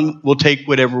short run, we'll take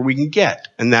whatever we can get,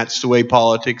 and that's the way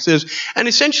politics is. And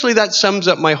essentially, that sums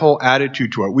up my whole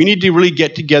attitude to it. We need to really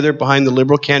get together behind the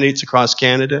Liberal candidates across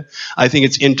Canada. I think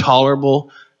it's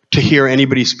intolerable to hear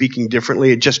anybody speaking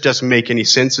differently. It just doesn't make any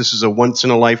sense. This is a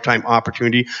once-in-a-lifetime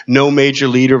opportunity. No major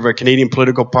leader of a Canadian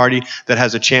political party that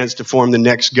has a chance to form the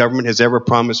next government has ever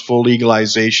promised full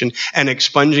legalization and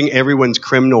expunging everyone's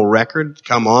criminal record.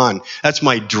 Come on. That's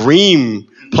my dream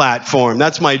platform.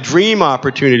 That's my dream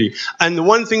opportunity. And the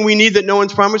one thing we need that no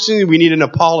one's promising, we need an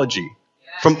apology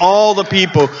from all the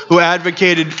people who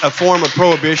advocated a form of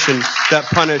prohibition that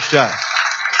punished us.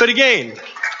 But again,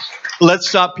 let's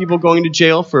stop people going to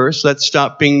jail first. Let's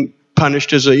stop being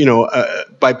punished as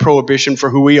by prohibition for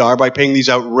who we are, by paying these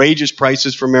outrageous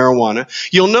prices for marijuana.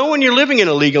 You'll know when you're living in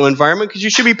a legal environment because you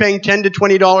should be paying $10 to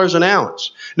 $20 an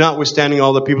ounce, notwithstanding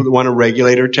all the people that want to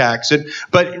regulate or tax it.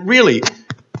 But really,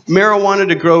 marijuana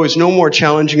to grow is no more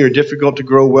challenging or difficult to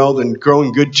grow well than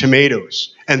growing good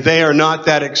tomatoes. And they are not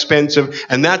that expensive.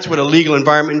 And that's what a legal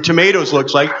environment in tomatoes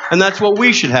looks like. And that's what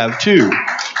we should have too.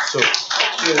 So,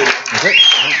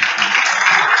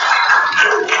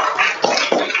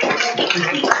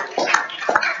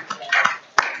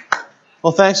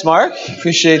 Well, thanks, Mark.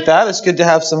 Appreciate that. It's good to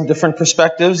have some different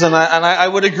perspectives. And I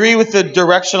would agree with the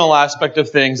directional aspect of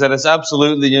things, that it's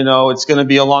absolutely, it's going to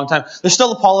be a long time. They're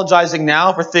still apologizing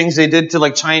now for things they did to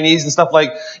like Chinese and stuff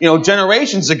like,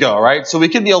 generations ago, right? So we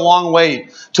could be a long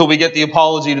wait till we get the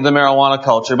apology to the marijuana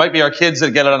culture. It might be our kids that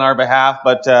get it on our behalf,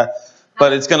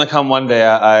 but it's going to come one day.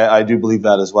 I do believe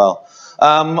that as well.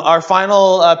 Our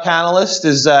final panelist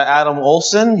is Adam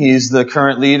Olsen. He's the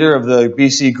current leader of the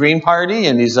BC Green Party,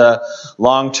 and he's a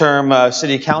long-term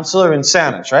city councillor in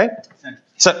Saanich, right?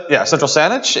 Central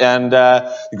Saanich. And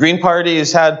the Green Party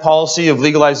has had policy of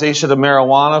legalization of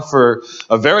marijuana for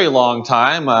a very long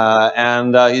time,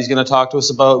 and he's going to talk to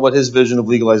us about what his vision of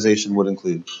legalization would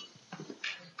include.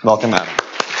 Welcome, Adam.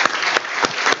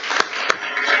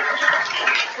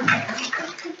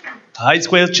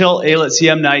 Haidskweilchil Eilat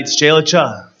Siam Nights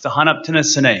Jailacha, the Hanaptina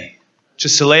Sene,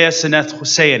 Chisalea Seneth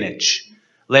Husayanich,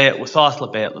 lay it with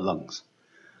Othla lungs.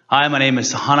 Hi, my name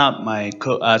is Hanap,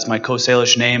 it's my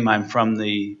co-Salish name. I'm from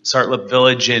the Sartlip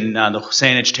village in the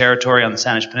Husayanich territory on the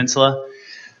Saanich Peninsula.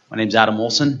 My name's Adam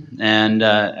Olsen, and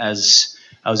as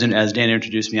Dana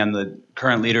introduced me, I'm the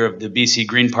current leader of the BC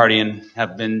Green Party and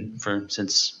have been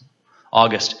since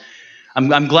August.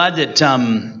 I'm glad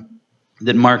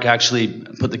that Mark actually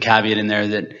put the caveat in there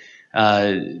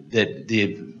that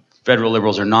the federal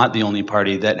Liberals are not the only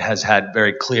party that has had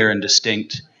very clear and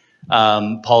distinct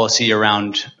policy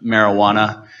around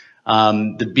marijuana.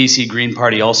 The BC Green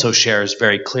Party also shares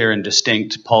very clear and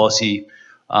distinct policy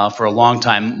for a long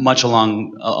time, much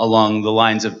along the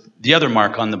lines of the other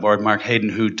Mark on the board, Mark Haden,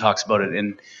 who talks about it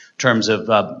in terms of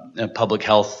public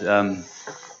health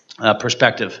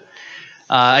perspective.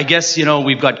 I guess,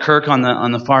 we've got Kirk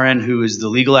on the far end, who is the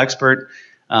legal expert,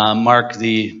 Mark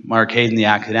Haden, the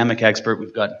academic expert.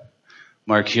 We've got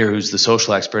Mark here, who's the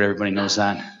social expert. Everybody knows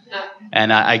that.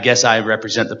 And I guess I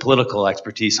represent the political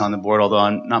expertise on the board, although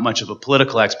I'm not much of a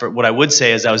political expert. What I would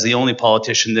say is I was the only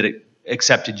politician that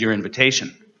accepted your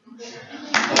invitation.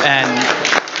 And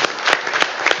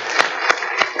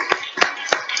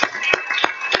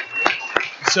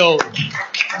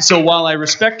so while I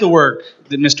respect the work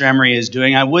that Mr. Emery is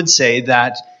doing, I would say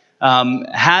that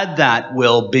had that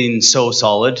will been so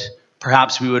solid,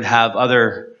 perhaps we would have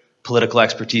other political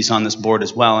expertise on this board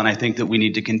as well. And I think that we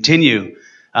need to continue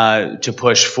to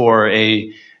push for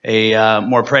a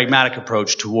more pragmatic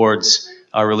approach towards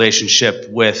our relationship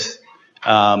with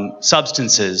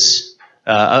substances,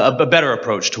 a better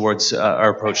approach towards our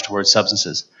approach towards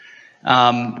substances.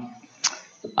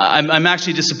 I'm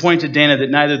actually disappointed, Dana, that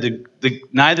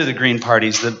neither the Green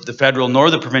parties, the federal nor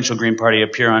the provincial Green Party,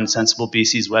 appear on Sensible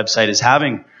BC's website as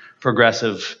having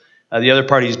progressive. The other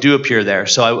parties do appear there.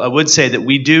 So I would say that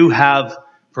we do have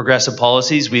progressive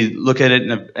policies. We look at it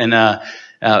in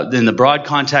the broad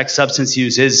context. Substance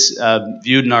use is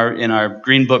viewed in our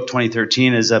Green Book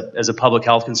 2013 as a public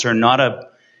health concern,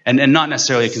 and not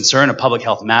necessarily a concern, a public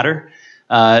health matter,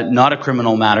 not a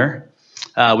criminal matter.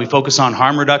 We focus on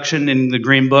harm reduction in the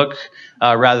Green Book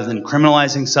rather than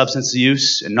criminalizing substance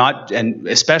use, and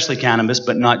especially cannabis,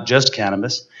 but not just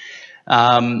cannabis.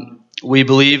 We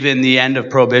believe in the end of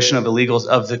prohibition of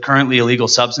the currently illegal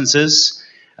substances,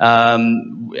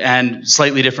 and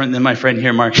slightly different than my friend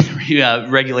here, Mark,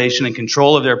 regulation and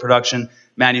control of their production,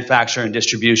 manufacture and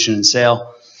distribution and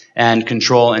sale, and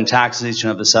control and taxation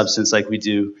of the substance like we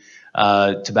do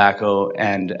tobacco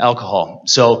and alcohol.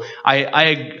 So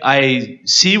I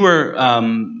see where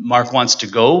Mark wants to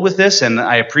go with this, and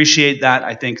I appreciate that.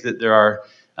 I think that there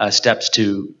are steps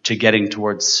to getting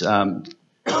towards to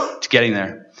getting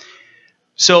there.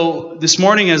 So this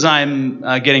morning, as I'm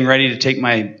getting ready to take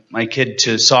my kid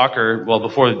to soccer, well,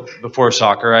 before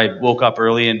soccer, I woke up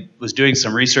early and was doing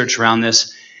some research around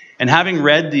this, and having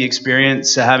read some of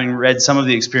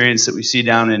the experience that we see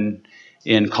down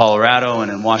in Colorado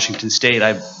and in Washington State,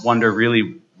 I wonder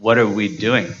really, what are we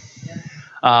doing?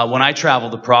 When I travel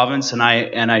the province and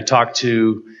I talk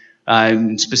to,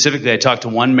 specifically I talked to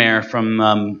one mayor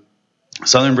from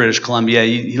southern British Columbia,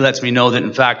 he lets me know that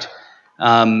in fact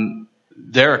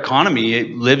their economy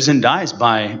lives and dies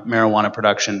by marijuana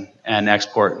production and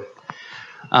export.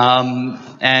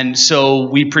 And so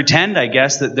we pretend, I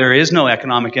guess, that there is no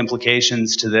economic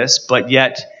implications to this, but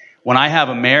yet when I have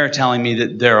a mayor telling me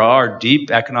that there are deep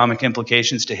economic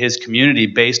implications to his community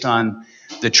based on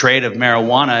the trade of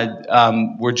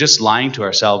marijuana, we're just lying to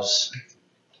ourselves.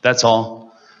 That's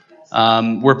all.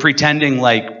 We're pretending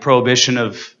like prohibition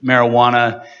of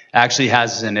marijuana actually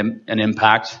has an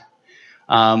impact.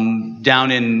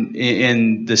 Down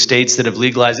in the states that have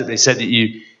legalized it, they said that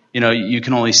you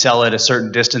can only sell it a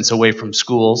certain distance away from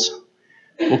schools.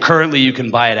 Well, currently you can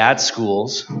buy it at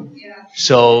schools.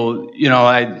 So,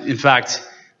 in fact,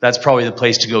 that's probably the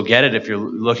place to go get it if you're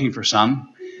looking for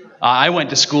some. I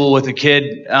went to school with a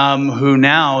kid who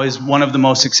now is one of the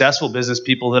most successful business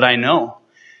people that I know.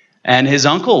 And his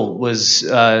uncle was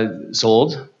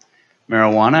sold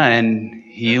marijuana, and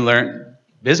he learned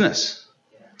business.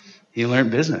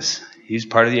 He's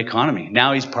part of the economy.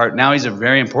 Now he's a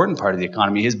very important part of the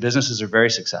economy. His businesses are very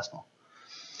successful.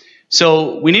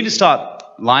 So we need to stop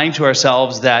lying to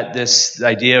ourselves that this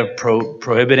idea of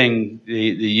prohibiting the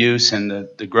use and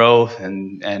the growth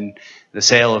and the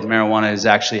sale of marijuana is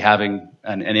actually having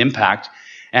an impact.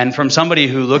 And from somebody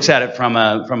who looks at it from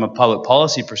a public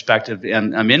policy perspective,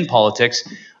 and I'm in politics,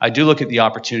 I do look at the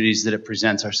opportunities that it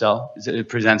presents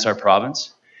our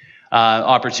province.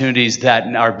 Opportunities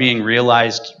that are being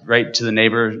realized right to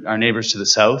our neighbors to the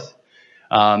south,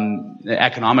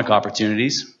 economic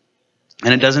opportunities.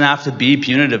 And it doesn't have to be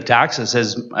punitive taxes,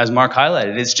 as Mark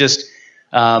highlighted. It's just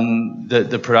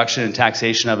the production and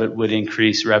taxation of it would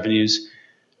increase revenues.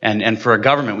 And for a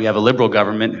government, we have a Liberal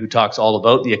government who talks all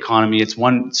about the economy. It's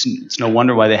no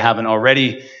wonder why they haven't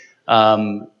already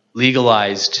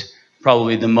legalized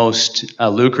probably the most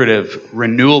lucrative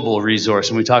renewable resource.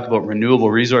 And we talk about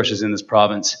renewable resources in this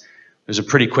province. There's a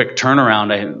pretty quick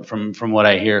turnaround from what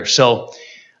I hear. So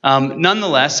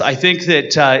nonetheless, I think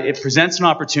that it presents an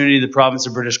opportunity to the province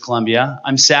of British Columbia.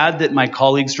 I'm sad that my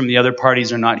colleagues from the other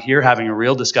parties are not here having a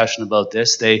real discussion about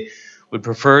this. They would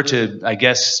prefer to, I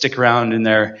guess, stick around in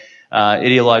their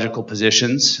ideological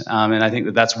positions. And I think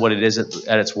that that's what it is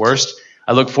at its worst.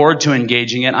 I look forward to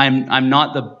engaging it. I'm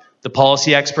not the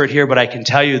policy expert here, but I can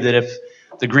tell you that if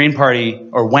the Green Party,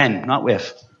 or when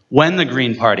the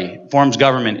Green Party forms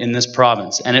government in this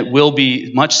province, and it will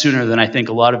be much sooner than I think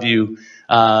a lot of you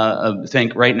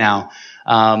think right now,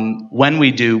 when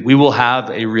we do, we will have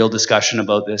a real discussion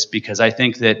about this, because I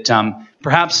think that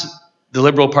perhaps the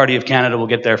Liberal Party of Canada will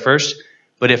get there first,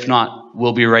 but if not,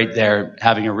 we'll be right there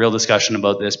having a real discussion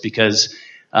about this, because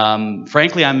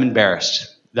frankly, I'm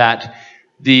embarrassed that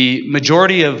the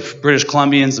majority of British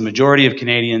Columbians, the majority of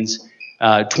Canadians,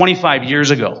 25 years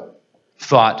ago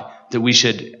thought that we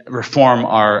should reform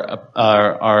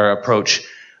our approach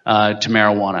to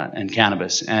marijuana and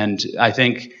cannabis. And I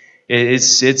think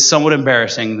it's somewhat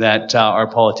embarrassing that our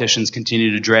politicians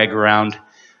continue to drag around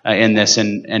in this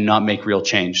and not make real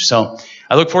change. So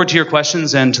I look forward to your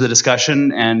questions and to the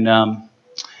discussion, and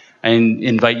I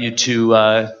invite you to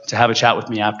have a chat with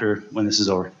me after, when this is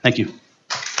over. Thank you.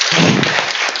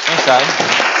 Thanks, Adam.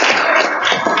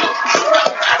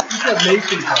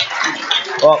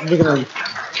 Well, we're gonna.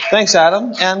 Thanks,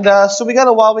 Adam. And so we got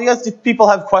a while. If people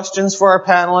have questions for our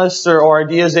panelists or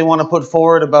ideas they want to put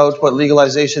forward about what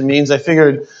legalization means, I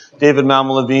figured David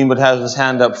Malma-Levine would have his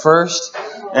hand up first.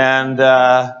 And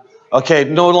okay,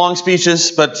 no long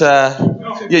speeches, but yeah,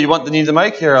 you need the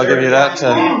mic here? I'll give you that.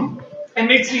 It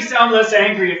makes me sound less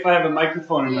angry if I have a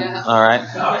microphone in my mouth. All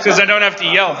right. Because I don't have to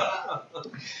yell.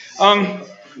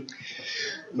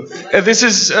 This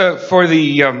is for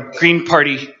the Green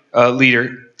Party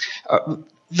leader.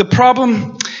 The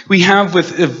problem we have with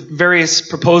various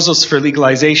proposals for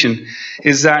legalization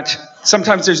is that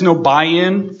sometimes there's no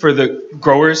buy-in for the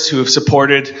growers who have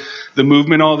supported the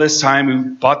movement all this time,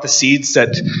 who bought the seeds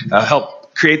that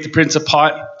helped create the Prince of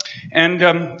Pot. And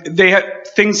they had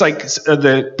things like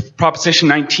the Proposition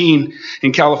 19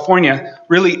 in California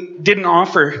really didn't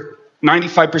offer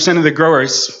 95% of the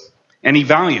growers any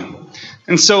value.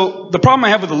 And so the problem I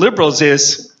have with the Liberals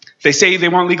is they say they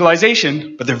want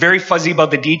legalization, but they're very fuzzy about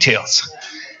the details.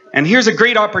 And here's a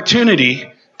great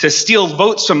opportunity to steal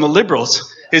votes from the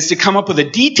Liberals, is to come up with a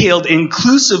detailed,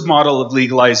 inclusive model of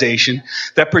legalization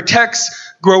that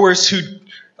protects growers who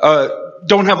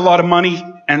don't have a lot of money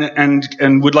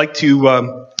and would like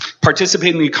to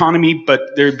participate in the economy,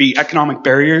 but there'd be economic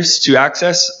barriers to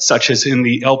access, such as in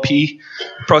the LP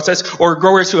process, or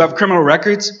growers who have criminal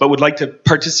records but would like to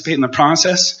participate in the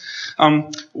process.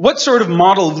 What sort of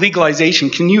model of legalization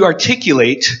can you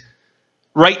articulate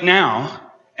right now,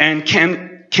 and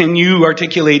can you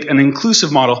articulate an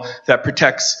inclusive model that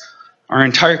protects our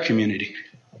entire community?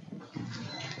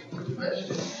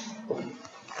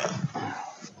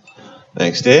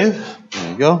 Thanks, Dave.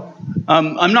 There you go.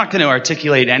 I'm not going to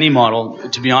articulate any model,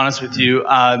 to be honest with you.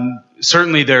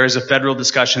 Certainly there is a federal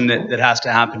discussion that has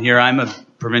to happen here. I'm a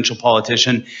provincial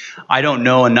politician. I don't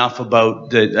know enough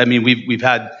about we've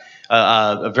had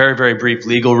a very, very brief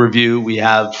legal review. We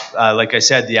have, like I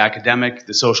said, the academic,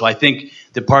 the social. I think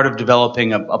that part of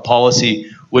developing a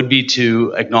policy would be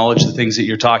to acknowledge the things that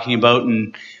you're talking about,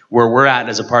 and where we're at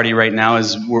as a party right now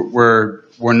is we're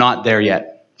not there yet.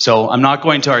 So I'm not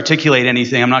going to articulate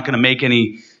anything. I'm not going to make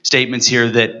any statements here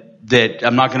that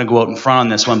I'm not going to go out in front on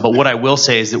this one. But what I will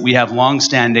say is that we have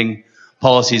long-standing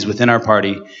policies within our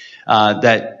party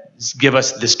that give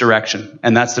us this direction,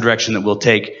 and that's the direction that we'll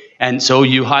take. And so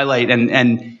you highlight,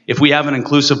 and if we have an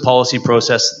inclusive policy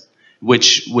process,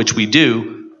 which we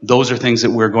do, those are things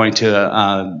that we're going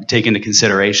to take into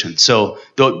consideration. So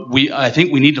I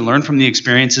think we need to learn from the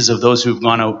experiences of those who've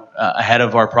gone out ahead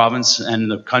of our province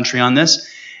and the country on this.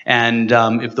 And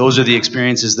if those are the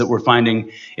experiences that we're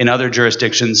finding in other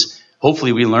jurisdictions,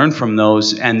 hopefully we learn from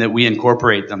those and that we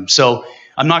incorporate them. So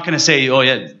I'm not going to say, oh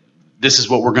yeah, this is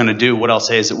what we're going to do. What I'll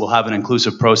say is that we'll have an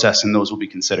inclusive process and those will be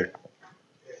considered.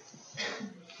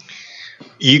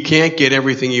 You can't get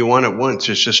everything you want at once.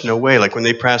 There's just no way. Like when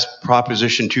they passed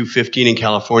Proposition 215 in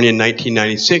California in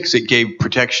 1996, it gave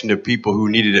protection to people who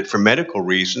needed it for medical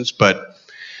reasons, but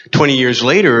 20 years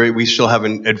later, we still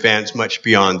haven't advanced much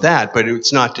beyond that, but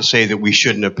it's not to say that we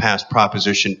shouldn't have passed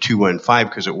Proposition 215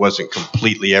 because it wasn't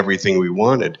completely everything we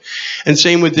wanted. And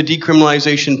same with the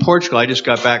decriminalization in Portugal. I just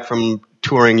got back from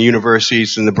touring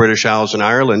universities in the British Isles and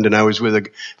Ireland, and I was with a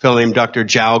fellow named Dr.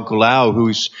 João Goulão,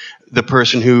 who's the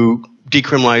person who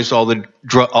decriminalized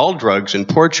all drugs in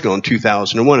Portugal in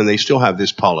 2001, and they still have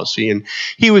this policy. And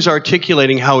he was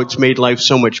articulating how it's made life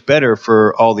so much better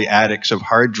for all the addicts of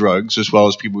hard drugs, as well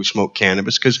as people who smoke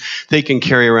cannabis, because they can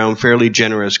carry around fairly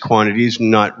generous quantities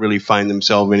and not really find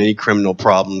themselves in any criminal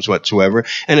problems whatsoever,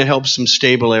 and it helps them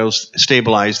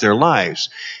stabilize their lives.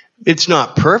 It's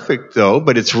not perfect, though,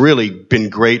 but it's really been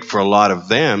great for a lot of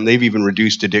them. They've even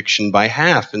reduced addiction by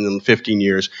half in the 15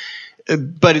 years.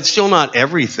 But it's still not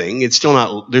everything. It's still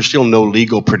not. There's still no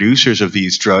legal producers of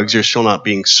these drugs. They're still not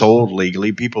being sold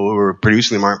legally. People who are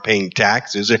producing them aren't paying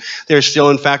taxes. There's still,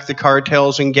 in fact, the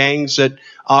cartels and gangs that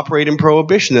operate in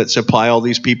prohibition that supply all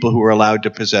these people who are allowed to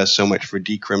possess so much for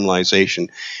decriminalization.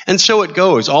 And so it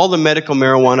goes. All the medical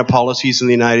marijuana policies in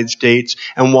the United States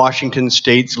and Washington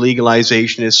State's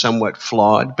legalization is somewhat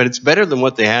flawed, but it's better than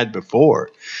what they had before.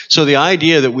 So the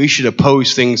idea that we should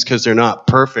oppose things because they're not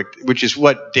perfect, which is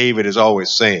what David is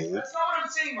always saying. That's not what I'm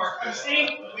saying, Mark. I'm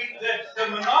saying that the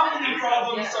monopoly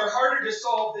problems are harder to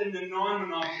solve than the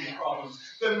non-monopoly problems.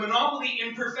 The monopoly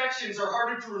imperfections are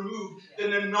harder to remove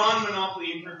than the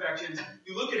non-monopoly imperfections.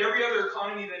 You look at every other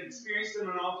economy that experienced a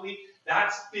monopoly,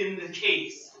 that's been the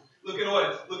case. Look at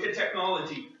oil, look at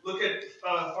technology, look at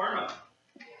pharma.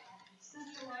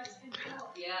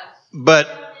 Yeah. But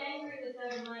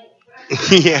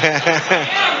yeah.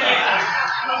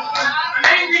 I'm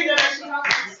angry that I should have to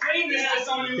explain this to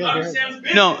someone who understands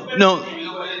business.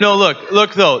 No. No,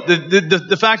 look though.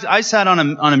 The fact I sat on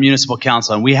a municipal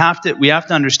council, and we have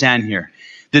to understand here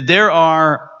that there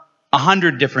are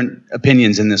 100 different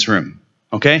opinions in this room.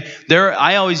 Okay,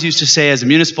 I always used to say as a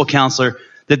municipal councillor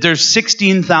that there's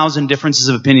 16,000 differences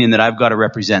of opinion that I've got to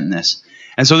represent in this,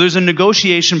 and so there's a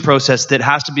negotiation process that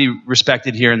has to be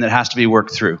respected here and that has to be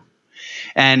worked through.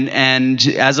 And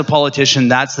as a politician,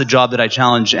 that's the job that I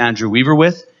challenge Andrew Weaver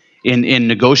with in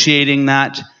negotiating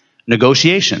that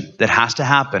negotiation that has to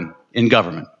happen in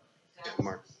government.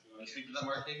 Mark. You want to speak to that,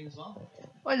 Mark Haden, as well?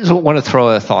 I just want to throw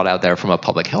a thought out there from a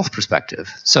public health perspective.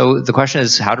 So the question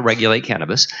is how to regulate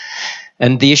cannabis.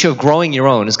 And the issue of growing your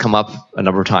own has come up a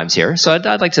number of times here. So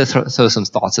I'd like to throw some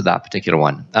thoughts at that particular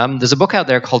one. There's a book out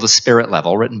there called The Spirit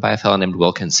Level, written by a fellow named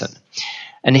Wilkinson.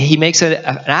 And he makes it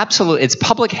an absolute, it's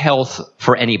public health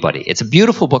for anybody. It's a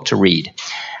beautiful book to read.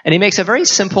 And he makes a very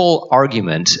simple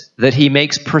argument that he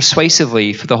makes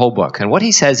persuasively for the whole book. And what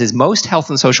he says is most health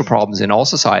and social problems in all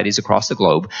societies across the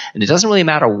globe, and it doesn't really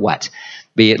matter what,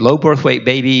 be it low birth weight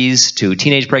babies, to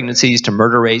teenage pregnancies, to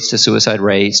murder rates, to suicide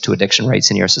rates, to addiction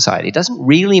rates in your society. It doesn't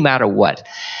really matter what.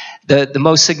 The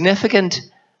most significant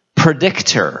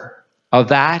predictor of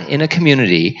that in a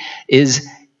community is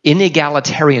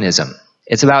inegalitarianism.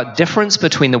 It's about difference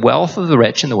between the wealth of the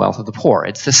rich and the wealth of the poor.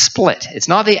 It's the split. It's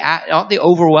not the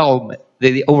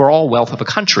overall wealth of a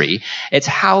country. It's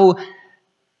how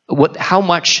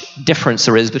much difference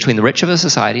there is between the rich of a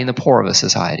society and the poor of a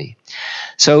society.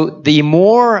 So the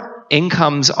more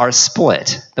incomes are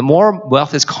split, the more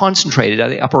wealth is concentrated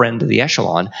at the upper end of the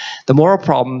echelon, the more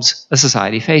problems a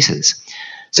society faces.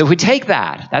 So if we take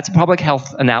that, that's a public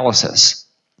health analysis.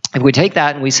 If we take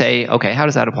that and we say, okay, how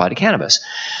does that apply to cannabis?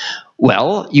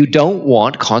 Well, you don't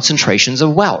want concentrations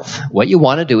of wealth. What you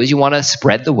want to do is you want to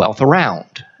spread the wealth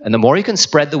around. And the more you can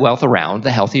spread the wealth around, the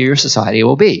healthier your society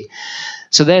will be.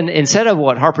 So then instead of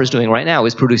what Harper's doing right now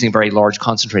is producing very large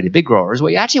concentrated big growers,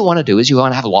 what you actually want to do is you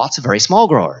want to have lots of very small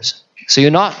growers. So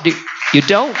you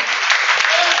don't.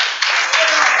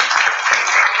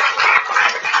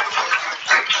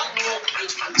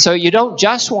 So you don't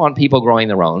just want people growing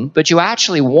their own, but you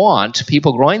actually want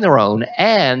people growing their own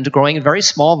and growing in very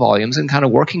small volumes and kind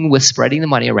of working with spreading the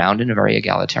money around in a very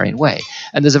egalitarian way.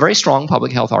 And there's a very strong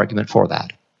public health argument for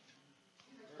that.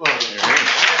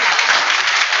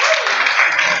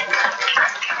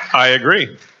 I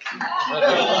agree.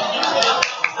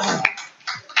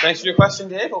 Thanks for your question,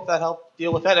 Dave. Hope that helped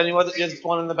deal with that. Anyone? There's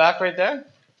one in the back right there.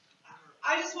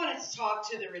 I just wanted to talk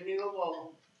to the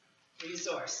renewable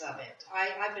resource of it.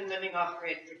 I've been living off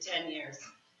grid for 10 years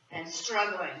and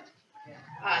struggling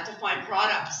to find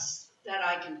products that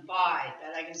I can buy,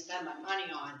 that I can spend my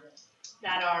money on,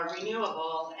 that are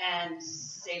renewable and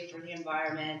safe for the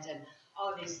environment and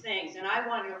all of these things. And I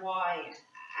wonder why,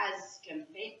 as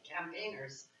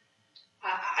campaigners,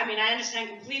 I mean, I understand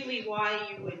completely why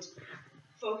you would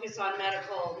focus on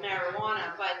medical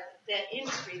marijuana, but the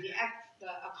industry, the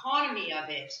economy of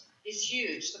it is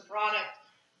huge. The product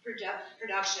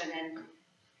production, and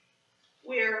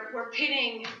we're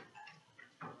pitting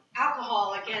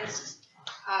alcohol against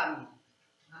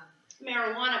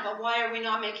marijuana, but why are we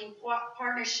not making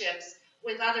partnerships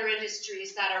with other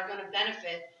industries that are going to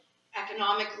benefit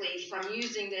economically from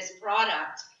using this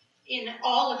product in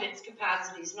all of its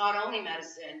capacities, not only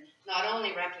medicine, not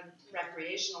only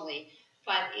recreationally,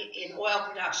 but in oil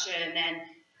production and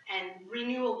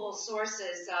renewable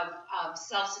sources of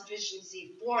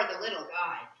self-sufficiency for the little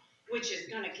guy, which is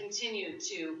going to continue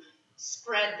to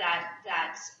spread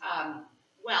that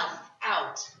wealth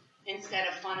out instead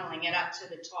of funneling it up to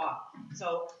the top.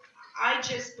 So I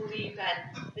just believe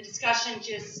that the discussion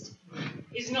just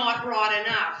is not broad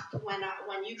enough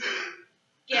when you can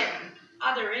get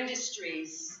other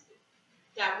industries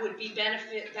that would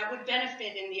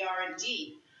benefit in the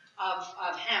R&D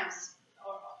of hemp's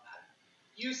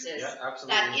uses,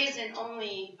 that isn't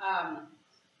only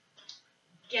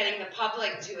getting the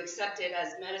public to accept it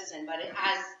as medicine, but it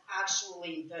as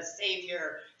actually the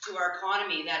savior to our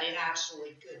economy that it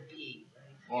actually could be.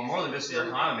 Well, more than just the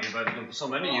economy, but so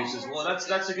many uses. Well,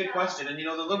 that's a good question. And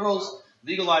the Liberals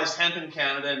legalized hemp in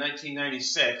Canada in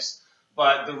 1996.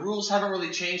 But the rules haven't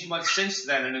really changed much since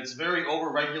then, and it's very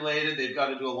over-regulated. They've got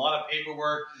to do a lot of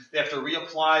paperwork. They have to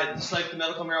reapply. It's like the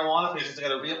medical marijuana patients. They've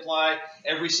got to reapply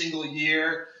every single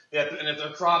year. And if their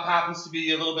crop happens to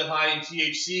be a little bit high in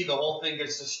THC, the whole thing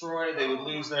gets destroyed. They would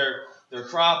lose their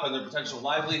crop and their potential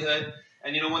livelihood.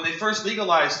 And, when they first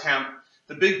legalized hemp,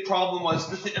 the big problem was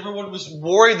that everyone was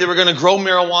worried they were going to grow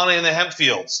marijuana in the hemp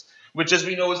fields, which, as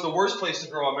we know, is the worst place to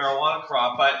grow a marijuana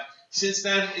crop. But since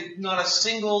then,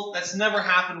 that's never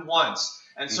happened once.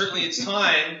 And certainly it's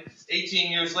time,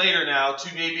 18 years later now,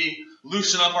 to maybe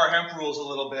loosen up our hemp rules a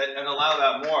little bit and allow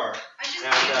that more.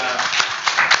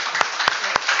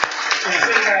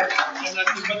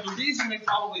 But the reason they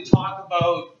probably talk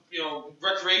about,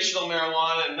 recreational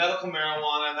marijuana and medical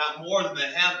marijuana and that more than the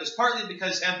hemp is partly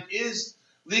because hemp is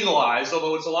legalized,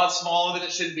 although it's a lot smaller than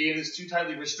it should be and it's too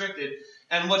tightly restricted.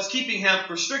 And what's keeping hemp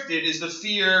restricted is the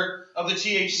fear of the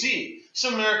THC.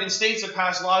 Some American states have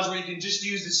passed laws where you can just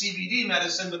use the CBD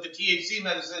medicine, but the THC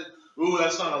medicine, ooh,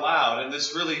 that's not allowed, and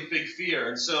this really big fear.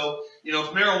 And so, if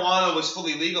marijuana was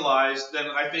fully legalized, then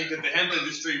I think that the hemp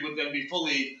industry would then be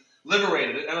fully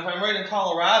liberated. And if I'm right in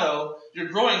Colorado, you're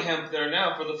growing hemp there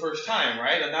now for the first time,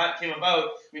 right? And that came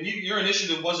about, your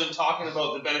initiative wasn't talking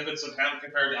about the benefits of hemp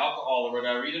compared to alcohol or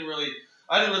whatever. I didn't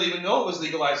really even know it was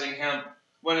legalizing hemp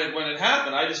when it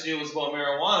happened. I just knew it was about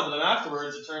marijuana, but then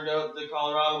afterwards it turned out that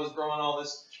Colorado was growing all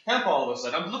this hemp all of a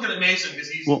sudden. I'm looking at Mason because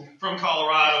he's from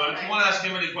Colorado, and if you want to ask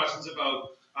him any questions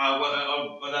about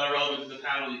whether that are relevant to the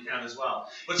panel, you can as well.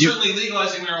 But certainly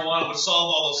legalizing marijuana would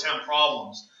solve all those hemp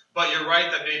problems. But you're right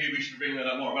that maybe we should bring that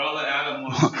up more. But I'll let Adam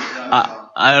want to speak to that.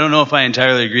 I don't know if I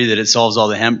entirely agree that it solves all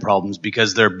the hemp problems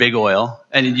because they're big oil.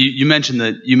 And you mentioned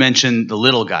the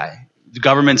little guy. The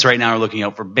governments right now are looking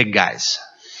out for big guys.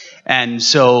 And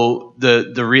so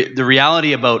the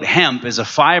reality about hemp is a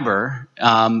fiber,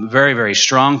 very, very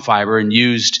strong fiber, and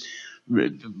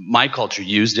my culture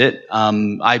used it.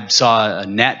 I saw a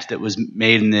net that was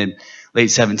made in the late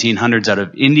 1700s out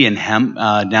of Indian hemp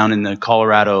down in the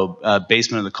Colorado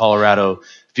basement of the Colorado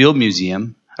Field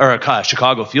Museum, or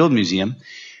Chicago Field Museum.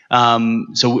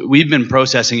 So we've been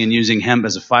processing and using hemp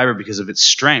as a fiber because of its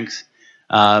strength.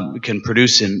 We can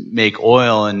produce and make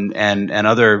oil and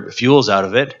other fuels out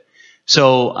of it.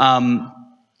 So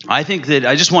I think that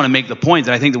I just want to make the point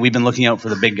that I think that we've been looking out for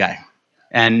the big guy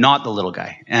and not the little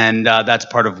guy, and that's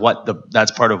part of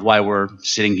why we're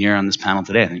sitting here on this panel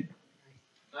today, I think.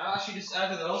 I'll actually just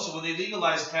add to that also. When they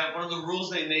legalized hemp, one of the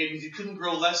rules they made was you couldn't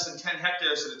grow less than 10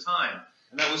 hectares at a time,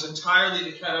 and that was entirely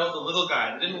to cut out the little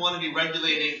guy. They didn't want to be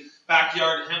regulating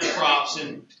backyard hemp crops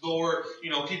and lower,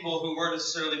 people who weren't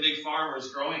necessarily big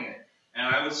farmers growing it. And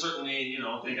I would certainly,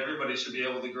 think everybody should be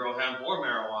able to grow hemp or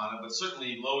marijuana, but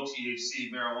certainly low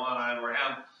THC marijuana or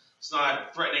hemp, it's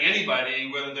not threatening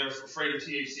anybody, whether they're afraid of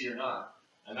THC or not.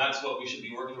 And that's what we should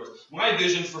be working towards. My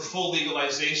vision for full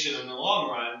legalization in the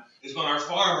long run is when our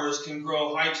farmers can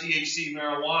grow high THC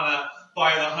marijuana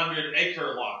by the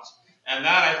 100-acre lot. And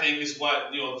that, I think, is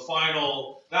what, the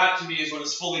final, that to me is when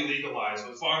it's fully legalized,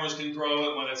 when farmers can grow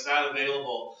it, when it's that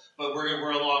available. But we're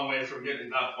a long way from getting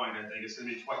to that point, I think. It's going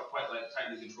to be quite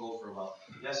tightly controlled for a while.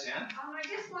 Yes, Anne? I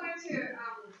just wanted to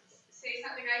say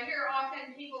something. I hear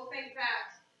often people think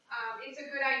that it's a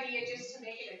good idea just to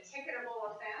make it a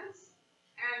ticketable offense.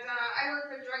 And I work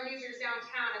with drug users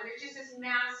downtown, and there's just this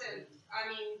massive,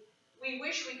 we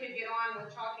wish we could get on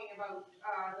with talking about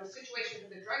the situation for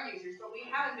the drug users, but we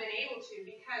haven't been able to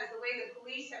because the way the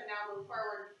police have now moved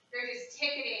forward, they're just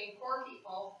ticketing poor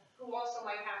people who also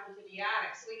might happen to be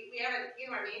addicts. We haven't, you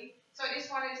know what I mean? So I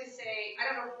just wanted to say, I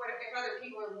don't know if other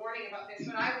people are warning about this,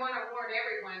 but I want to warn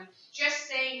everyone, just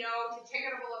say no to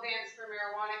ticketable events for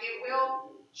marijuana. It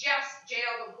will just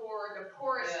jail the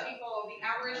poorest people, the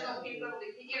Aboriginal people,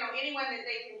 anyone that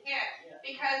they can hit,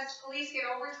 because police get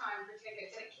overtime for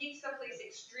tickets, and it keeps the police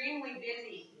extremely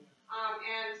busy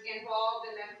and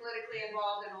involved, and then politically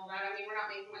involved and all that. I mean, we're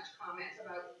not making much comment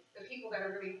about the people that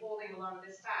are really holding a lot of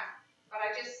this stuff. But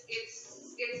it's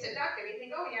seductive. You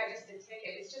think, oh yeah, just a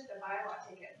ticket. It's just a bylaw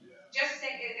ticket. Just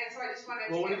say, and so I just wanted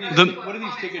to. What are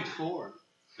these tickets for?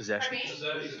 Possession.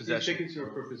 Possession. Tickets are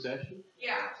for possession.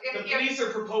 Yeah. The police are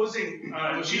proposing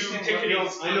ticketing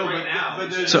right now.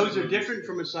 But those are different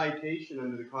from a citation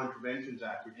under the Contraventions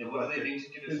Act. What are they being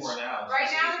ticketed for now? Right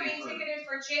now they're being ticketed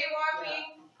for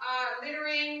jaywalking,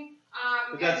 littering,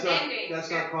 but and bending.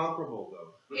 That's not comparable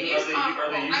though. It is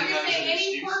comparable. I'm just saying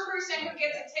any poor person who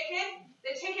gets a ticket,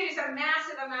 the ticket is a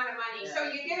massive amount of money. So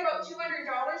you get about $200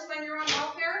 when you're on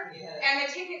welfare, and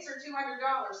the tickets are $200.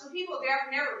 So people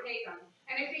never pay them.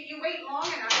 And if you wait long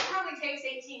enough, it probably takes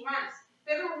 18 months.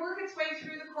 Then it'll work its way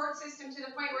through the court system to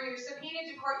the point where you're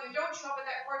subpoenaed to court, you don't show up at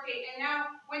that court date, and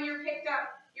now when you're picked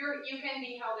up, you can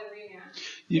be held in remand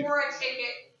for a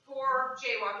ticket, for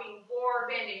jaywalking, or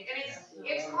bending. And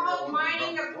it's called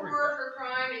mining the poor for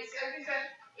crime.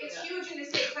 It's huge in the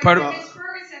States. Like when this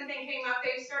Ferguson thing came up,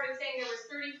 they started saying there was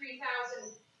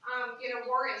 33,000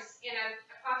 warrants in a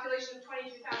population of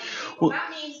 22,000 people.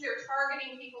 That means they're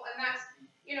targeting people, and that's,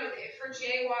 for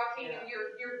jaywalking, and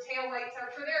your tail lights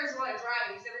out. For there is a lot of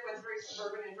driving, because everyone's very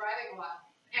suburban and driving a lot.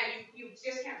 And you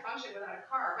just can't function without a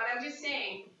car. But I'm just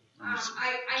saying,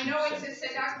 I know it's a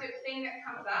seductive thing that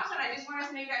comes up, and I just wanted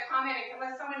to make that comment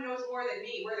unless someone knows more than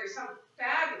me, where there's some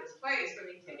fabulous place where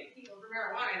they ticket people for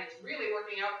marijuana, and it's really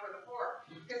working out for the poor.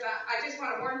 Because I just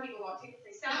want to warn people about tickets.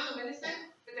 They sound so innocent,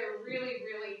 but they're really,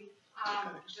 really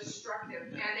destructive,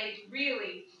 and they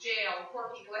really jail poor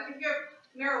people. Like if you have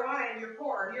marijuana and you're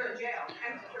poor, you're in jail,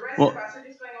 and the rest of us are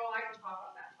just going, oh, I can pop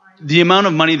up that fine. The amount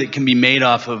of money that can be made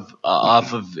off of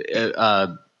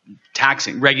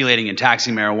regulating and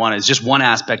taxing marijuana is just one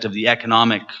aspect of the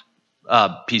economic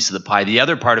piece of the pie. The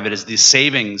other part of it is the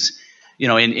savings,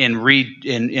 in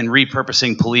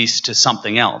repurposing police to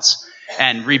something else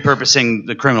and repurposing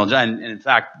the criminal. And in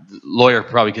fact, the lawyer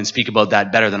probably can speak about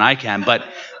that better than I can. But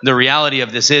the reality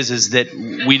of this is that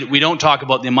we don't talk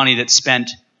about the money that's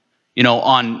spent,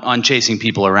 on chasing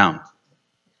people around.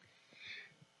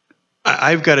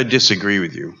 I've got to disagree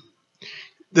with you.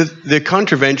 The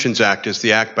Contraventions Act is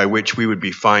the act by which we would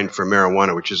be fined for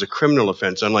marijuana, which is a criminal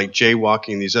offense, unlike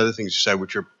jaywalking and these other things you said,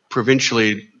 which are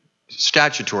provincially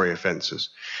statutory offenses.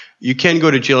 You can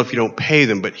go to jail if you don't pay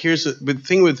them, but here's the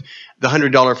thing with the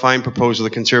 $100 fine proposal the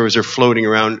Conservatives are floating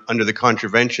around under the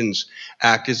Contraventions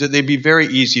Act is that they'd be very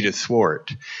easy to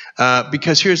thwart.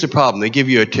 Because here's the problem. They give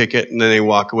you a ticket and then they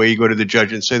walk away. You go to the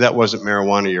judge and say, that wasn't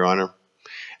marijuana, Your Honor.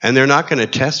 And they're not going to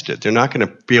test it. They're not going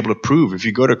to be able to prove. If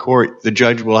you go to court, the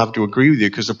judge will have to agree with you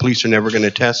because the police are never going to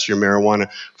test your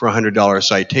marijuana for a $100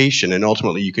 citation. And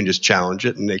ultimately, you can just challenge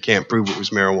it, and they can't prove it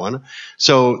was marijuana.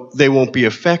 So they won't be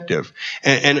effective.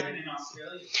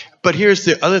 But here's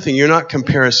the other thing. You're not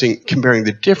comparing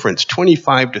the difference.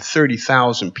 25 to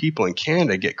 30,000 people in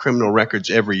Canada get criminal records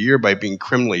every year by being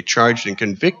criminally charged and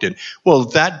convicted. Well,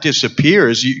 that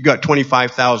disappears. You've got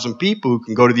 25,000 people who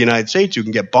can go to the United States, who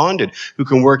can get bonded, who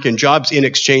can work in jobs in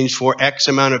exchange for X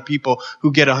amount of people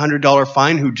who get a $100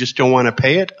 fine who just don't want to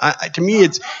pay it. To me,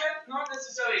 it's... Not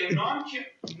necessarily.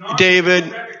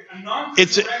 David,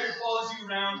 it's... record follows you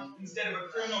around instead of a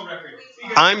criminal record.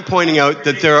 I'm pointing out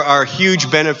that there are huge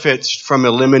benefits from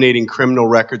eliminating criminal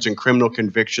records and criminal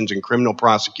convictions and criminal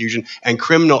prosecution and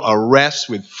criminal arrests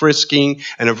with frisking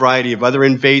and a variety of other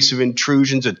invasive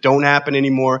intrusions that don't happen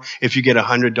anymore if you get a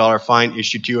 $100 fine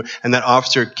issued to you. And that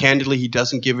officer, candidly, he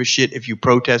doesn't give a shit if you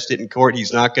protest it in court.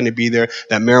 He's not going to be there.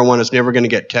 That marijuana is never going to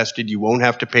get tested. You won't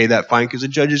have to pay that fine because the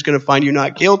judge is going to find you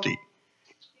not guilty.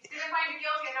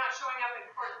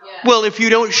 Well, if you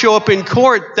don't show up in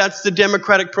court, that's the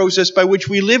democratic process by which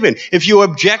we live in. If you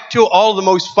object to all the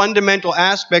most fundamental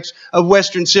aspects of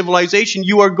Western civilization,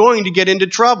 you are going to get into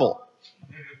trouble.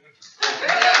 I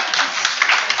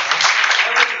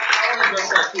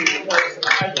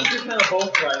think you're kind of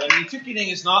both right. I mean, ticketing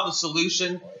is not the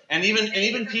solution, and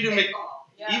even Peter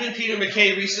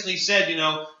MacKay recently said,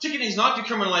 ticketing is not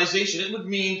decriminalization. It would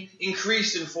mean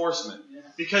increased enforcement,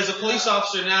 because a police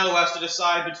officer now has to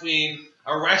decide between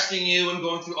arresting you and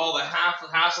going through all the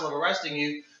hassle of arresting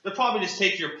you. They'll probably just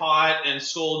take your pot and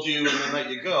scold you and then let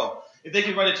you go. If they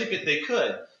could write a ticket, they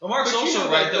could. But Mark's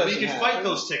also right that we could fight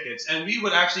those tickets, and we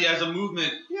would actually, as a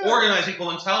movement, organize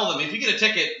people and tell them, if you get a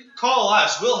ticket, call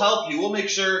us. We'll help you. We'll make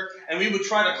sure, and we would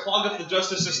try to clog up the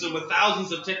justice system with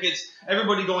thousands of tickets,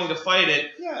 everybody going to fight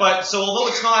it. Yeah. But so although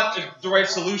it's not the right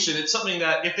solution, it's something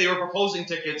that if they were proposing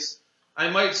tickets, I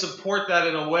might support that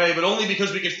in a way, but only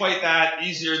because we could fight that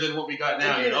easier than what we got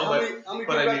now. How many people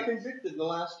got convicted in the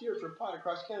last year for pot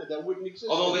across Canada? That wouldn't exist.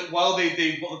 Although,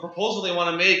 the proposal they want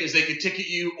to make is they could ticket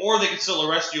you, or they could still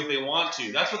arrest you if they want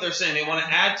to. That's what they're saying. They want to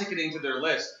add ticketing to their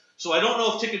list. So I don't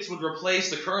know if tickets would replace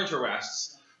the current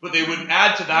arrests, but they would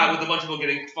add to that with a bunch of people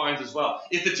getting fines as well.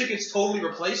 If the tickets totally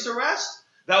replaced arrest,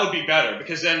 that would be better,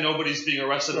 because then nobody's being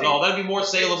arrested at all. That would be more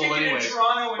saleable anyway.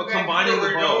 Toronto and but combining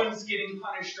Vancouver, the no both. one's getting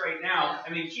punished right now. I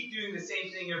mean, keep doing the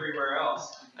same thing everywhere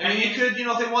else. I mean, you could,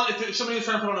 if somebody was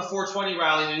trying to put on a 420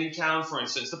 rally in a new town, for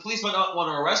instance, the police might not want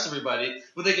to arrest everybody,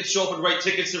 but they could show up and write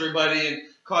tickets to everybody and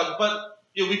cause. But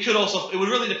we could also. It would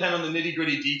really depend on the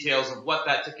nitty-gritty details of what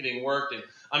that ticketing worked and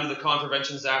under the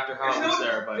Contraventions Act or how it was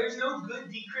there. But there's no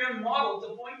good decrim model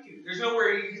to point to. There's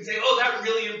nowhere you can say, "Oh, that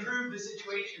really improved the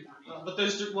situation." But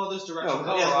there's direction.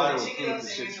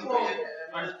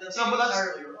 It's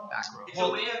a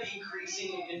way of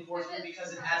increasing enforcement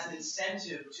because it has an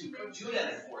incentive to do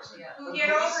that enforcement. Who get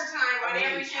overtime on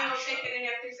every single ticket, and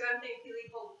if there's something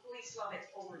illegal, police law, it's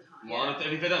overtime. Well, if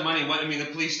you get that money,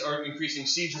 the police are increasing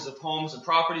sieges of homes and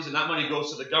properties, and that money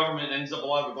goes to the government and ends up a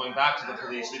lot of it going back to the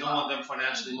police. We don't want them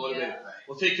financially motivated.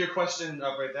 We'll take your question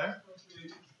up right there.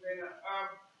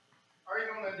 I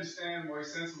don't understand why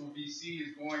Sensible BC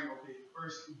is going,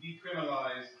 first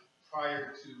decriminalize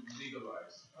prior to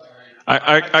legalize.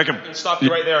 I can stop you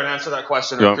right there and answer that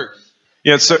question.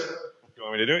 Yeah, so you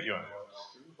want me to do it? You want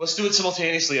Let's do it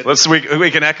simultaneously. We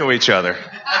can echo each other.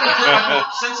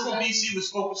 Sensible BC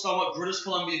was focused on what British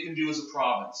Columbia can do as a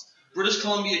province. British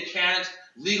Columbia can't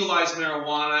legalize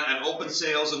marijuana and open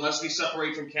sales unless we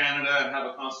separate from Canada and have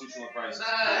a constitutional crisis.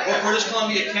 What British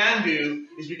Columbia can do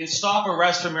is we can stop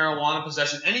arrest for marijuana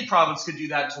possession. Any province could do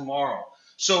that tomorrow.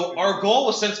 So our goal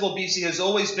with Sensible BC has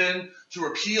always been to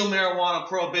repeal marijuana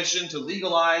prohibition, to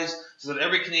legalize so that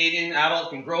every Canadian adult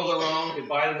can grow their own, can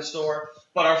buy it in the store.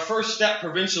 But our first step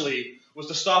provincially was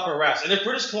to stop arrest. And if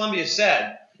British Columbia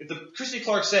said, if the Christy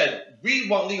Clark said, we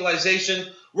want legalization,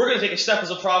 we're going to take a step as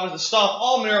a province to stop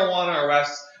all marijuana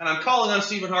arrests, and I'm calling on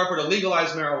Stephen Harper to legalize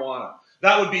marijuana.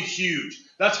 That would be huge.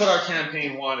 That's what our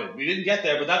campaign wanted. We didn't get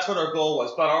there, but that's what our goal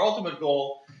was. But our ultimate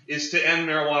goal is to end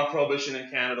marijuana prohibition in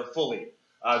Canada fully.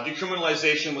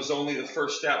 Decriminalization was only the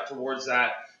first step towards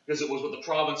that because it was what the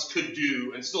province could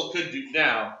do and still could do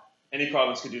now. Any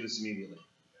province could do this immediately.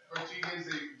 But is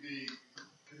the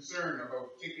concern about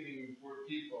ticketing for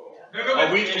people.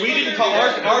 We didn't call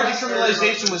our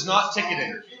decriminalization was not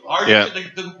ticketing.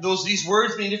 These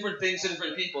words mean different things to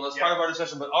different people. That's part of our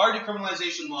discussion. But our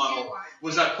decriminalization model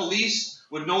was that police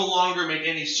would no longer make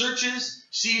any searches,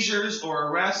 seizures, or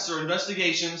arrests or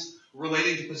investigations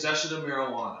relating to possession of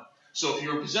marijuana. So if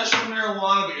you're in possession of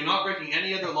marijuana but you're not breaking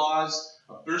any other laws,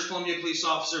 a British Columbia police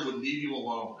officer would leave you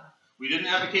alone. We didn't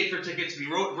advocate for tickets. We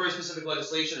wrote very specific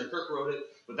legislation, or Kirk wrote it,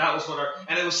 but that was what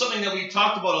and it was something that we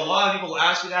talked about. A lot of people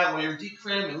ask me that when you're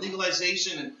decrim and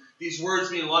legalization, and these words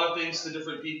mean a lot of things to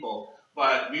different people.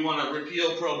 But we want to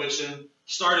repeal prohibition,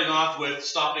 starting off with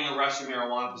stopping arrests for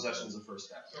marijuana possession as the first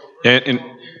step. So, if you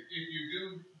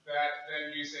do that,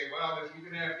 then you say, well, if you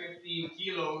can have 15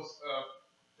 kilos of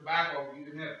tobacco, you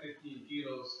can have 15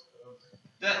 kilos of...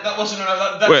 That wasn't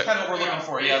that's kind of what we're looking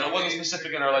for. Yeah, that wasn't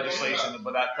specific in our legislation,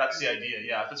 but that's the idea.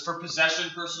 Yeah, if it's for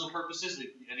possession, personal purposes,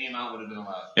 any amount would have been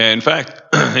allowed. Yeah, in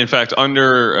fact,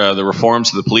 under the reforms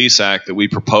to the Police Act that we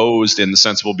proposed in the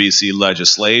Sensible BC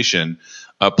legislation,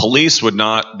 police would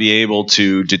not be able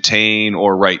to detain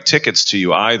or write tickets to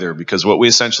you either, because what we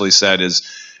essentially said is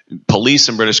police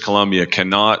in British Columbia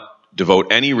cannot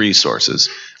devote any resources,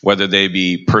 whether they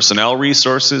be personnel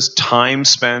resources, time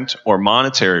spent, or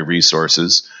monetary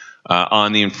resources,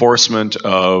 on the enforcement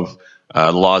of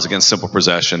the laws against simple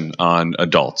possession on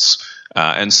adults.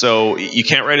 And so you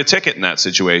can't write a ticket in that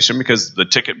situation because the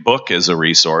ticket book is a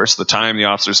resource. The time the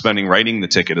officer is spending writing the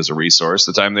ticket is a resource.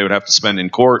 The time they would have to spend in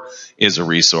court is a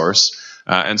resource.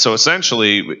 And so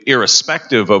essentially,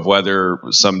 irrespective of whether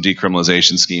some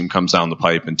decriminalization scheme comes down the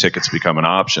pipe and tickets become an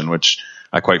option, which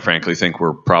I quite frankly think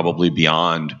we're probably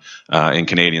beyond in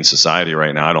Canadian society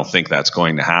right now. I don't think that's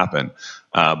going to happen.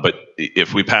 But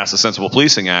if we pass the Sensible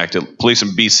Policing Act, police in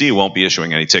BC won't be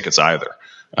issuing any tickets either.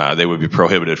 They would be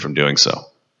prohibited from doing so.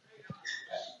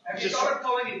 Have you thought of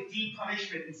calling it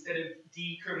de-punishment instead of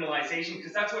decriminalization?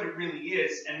 Because that's what it really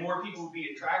is, and more people would be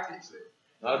attracted to it.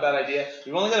 Not a bad idea.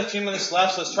 We've only got a few minutes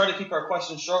left, so let's try to keep our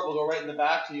questions short. We'll go right in the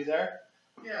back to you there.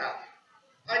 Yeah.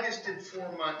 I just did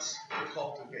 4 months of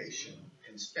cultivation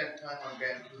and spent time on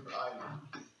Vancouver Island.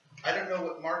 I don't know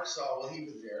what Mark saw while he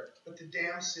was there, but the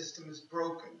dam system is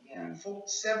broken. Yeah.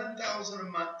 $7,000 a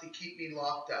month to keep me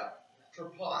locked up for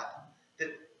pot.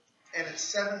 And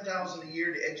it's $7,000 a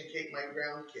year to educate my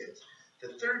grandkids.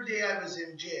 The third day I was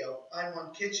in jail, I'm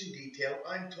on kitchen detail.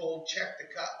 I'm told, check the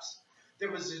cups.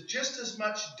 There was just as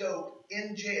much dope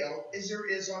in jail as there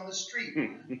is on the street.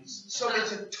 So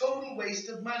it's a total waste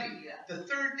of money. The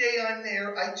third day I'm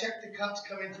there, I check the cups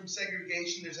coming from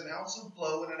segregation. There's an ounce of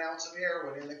blow and an ounce of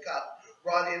heroin in the cup.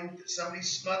 Brought in, somebody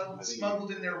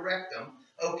smuggled in their rectum.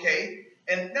 Okay,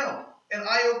 and no. And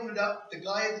I open it up. The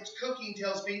guy that's cooking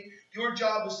tells me, your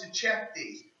job is to check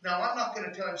these. Now, I'm not going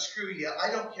to tell him, screw you. I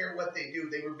don't care what they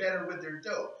do. They were better with their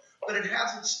dope. But it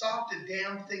hasn't stopped a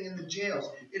damn thing in the jails.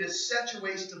 It is such a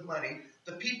waste of money.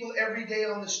 The people every day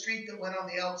on the street that went on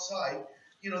the outside,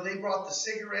 you know, they brought the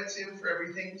cigarettes in for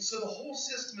everything. So the whole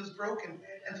system is broken.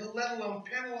 And to let alone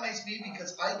penalize me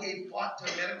because I gave pot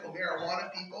to medical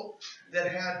marijuana people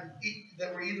that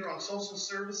were either on social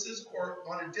services or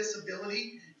on a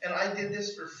disability, and I did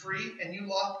this for free, and you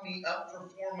locked me up for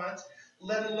 4 months,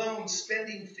 let alone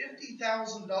spending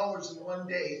 $50,000 in one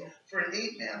day for an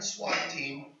 8-man SWAT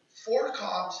team, 4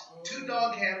 cops, 2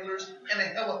 dog handlers, and a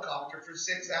helicopter for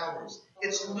 6 hours.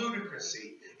 It's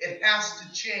ludicrousy. It has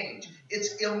to change.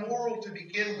 It's immoral to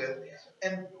begin with.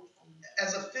 And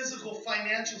as a physical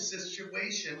financial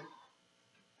situation,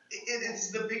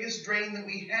 it's the biggest drain that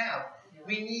we have.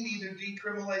 We need either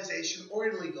decriminalization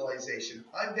or legalization.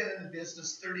 I've been in the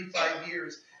business 35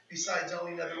 years, besides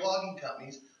owning other logging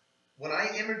companies. When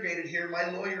I immigrated here, my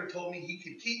lawyer told me he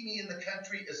could keep me in the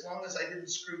country as long as I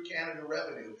didn't screw Canada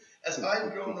revenue. As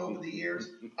I've grown over the years,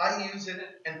 I use it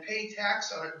and pay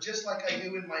tax on it just like I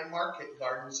do in my market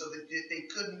garden so that they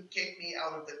couldn't kick me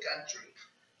out of the country.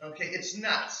 Okay, it's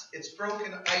nuts. It's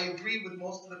broken. I agree with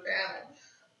most of the panel.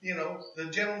 You know, the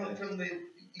gentleman from the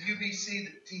UBC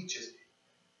that teaches.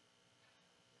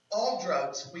 All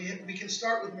drugs, we can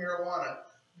start with marijuana,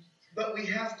 but we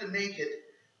have to make it.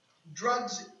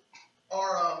 Drugs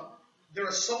are they're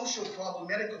a social problem,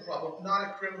 medical problem, not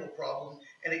a criminal problem,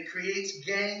 and it creates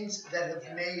gangs that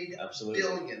have made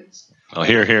billions. Oh,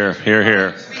 here. We have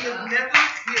never.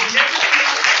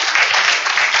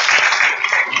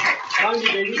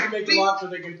 They need to make a law so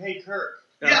they can pay Kirk.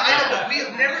 Yeah, I know. We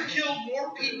have never killed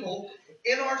more people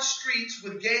in our streets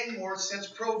with gang wars since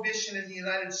Prohibition in the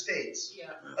United States.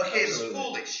 Yeah. Okay, it's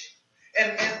foolish.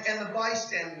 And the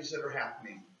bystanders that are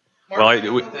happening. Mark, I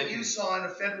don't know what you saw in a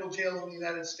federal jail in the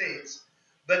United States,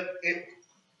 but it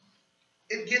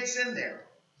gets in there.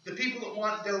 The people that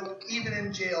want dope, even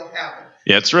in jail, have it.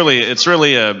 Yeah, it's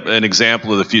really an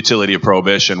example of the futility of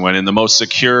prohibition when in the most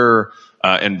secure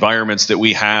environments that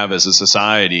we have as a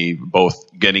society,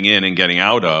 both getting in and getting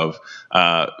out of,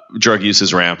 drug use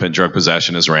is rampant, drug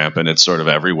possession is rampant, it's sort of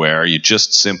everywhere. You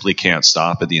just simply can't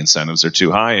stop it. The incentives are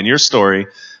too high. And your story,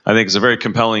 I think, is a very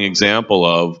compelling example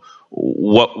of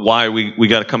why we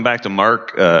got to come back to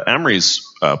Mark Emery's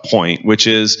point, which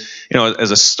is, you know,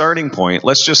 as a starting point,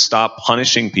 let's just stop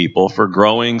punishing people for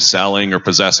growing, selling, or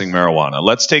possessing marijuana.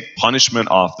 Let's take punishment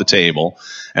off the table,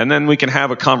 and then we can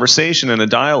have a conversation and a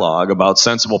dialogue about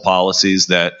sensible policies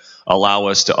that allow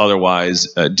us to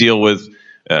otherwise deal with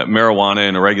marijuana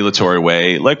in a regulatory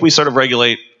way, like we sort of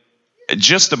regulate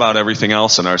just about everything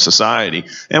else in our society.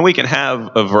 And we can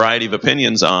have a variety of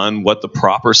opinions on what the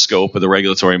proper scope of the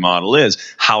regulatory model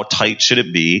is. How tight should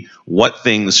it be? What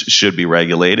things should be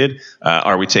regulated?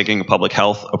 Are we taking a public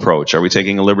health approach? Are we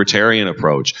taking a libertarian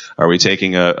approach? Are we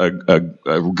taking a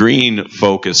green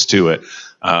focus to it?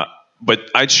 But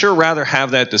I'd sure rather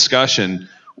have that discussion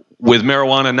with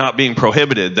marijuana not being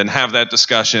prohibited than have that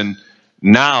discussion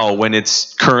now when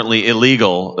it's currently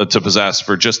illegal to possess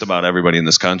for just about everybody in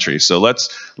this country. So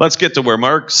let's get to where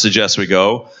Mark suggests we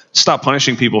go. Stop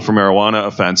punishing people for marijuana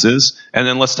offenses, and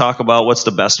then let's talk about what's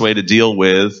the best way to deal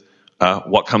with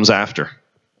what comes after.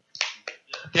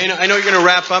 Dana, I know you're going to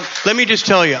wrap up. Let me just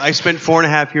tell you, I spent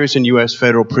 4.5 years in U.S.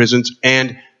 federal prisons,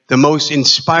 and the most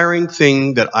inspiring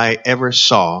thing that I ever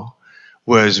saw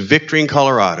was victory in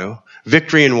Colorado,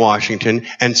 victory in Washington,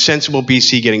 and Sensible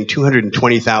BC getting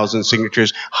 220,000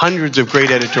 signatures, hundreds of great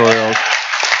editorials,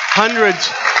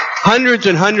 hundreds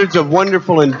and hundreds of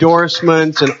wonderful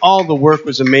endorsements, and all the work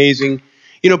was amazing.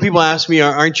 You know, people ask me,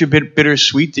 aren't you a bit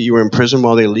bittersweet that you were in prison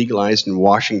while they legalized in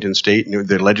Washington state and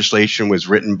the legislation was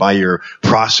written by your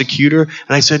prosecutor? And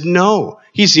I said, no,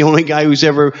 he's the only guy who's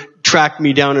ever tracked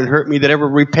me down and hurt me that ever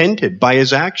repented by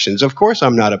his actions. Of course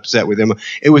I'm not upset with him.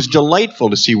 It was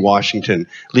delightful to see Washington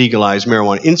legalize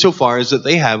marijuana, insofar as that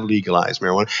they have legalized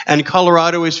marijuana. And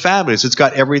Colorado is fabulous. It's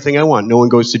got everything I want. No one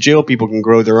goes to jail. People can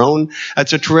grow their own.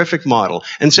 That's a terrific model.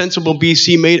 And Sensible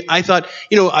BC made, I thought,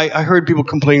 you know, I heard people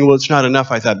complaining, well, it's not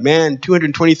enough. I thought, man,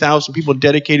 220,000 people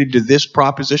dedicated to this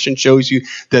proposition shows you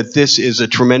that this is a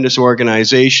tremendous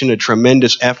organization, a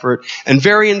tremendous effort, and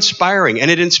very inspiring. And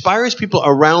it inspires people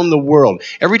around the world.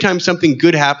 Every time something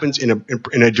good happens in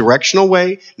a directional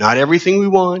way, not everything we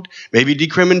want, maybe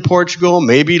decrim in Portugal,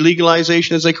 maybe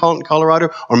legalization as they call it in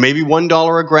Colorado, or maybe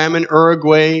 $1 a gram in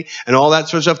Uruguay, and all that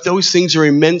sort of stuff, those things are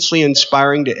immensely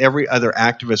inspiring to every other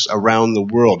activist around the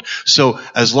world. So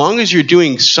as long as you're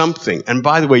doing something, and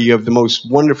by the way, you have the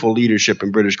most wonderful leadership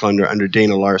in British Columbia under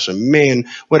Dana Larsen. Man,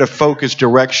 what a focused,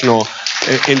 directional,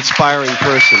 inspiring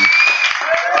person.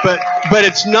 But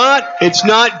it's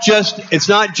not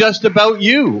just about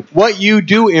you. What you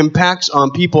do impacts on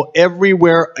people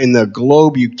everywhere in the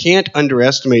globe. You can't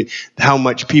underestimate how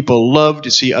much people love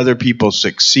to see other people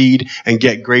succeed and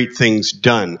get great things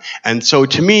done. And so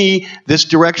to me, this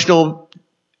directional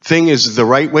thing is the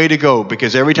right way to go,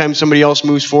 because every time somebody else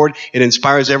moves forward, it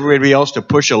inspires everybody else to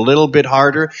push a little bit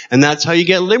harder, and that's how you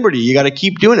get liberty. You got to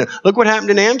keep doing it. Look what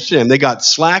happened in Amsterdam. They got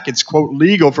slack. It's, quote,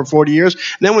 legal for 40 years.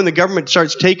 And then when the government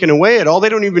starts taking away it all, they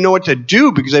don't even know what to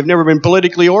do because they've never been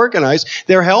politically organized.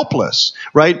 They're helpless,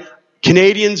 right?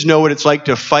 Canadians know what it's like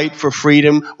to fight for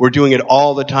freedom. We're doing it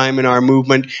all the time in our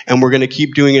movement, and we're going to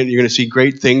keep doing it. You're going to see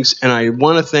great things. And I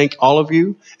want to thank all of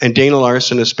you, and Dana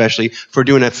Larsen especially, for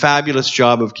doing a fabulous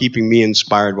job of keeping me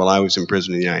inspired while I was in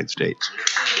prison in the United States.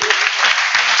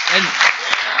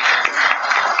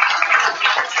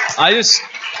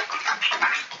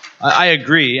 And I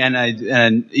agree,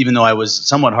 and even though I was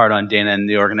somewhat hard on Dana and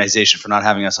the organization for not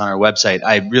having us on our website,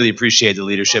 I really appreciate the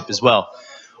leadership as well.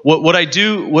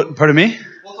 Pardon me?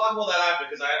 We'll talk about that after,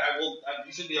 because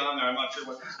you should be on there. I'm not sure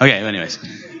what. Okay, anyways.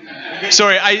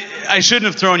 Sorry, I shouldn't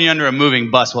have thrown you under a moving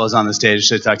bus while I was on the stage. I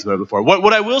should have talked about it before.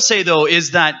 What I will say, though,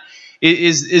 is that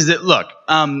look,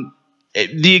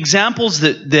 the examples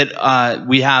that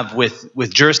we have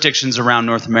with jurisdictions around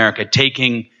North America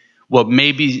taking what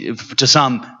may be, to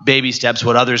some, baby steps,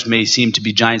 what others may seem to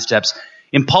be giant steps.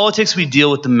 In politics, we deal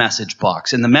with the message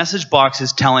box, and the message box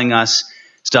is telling us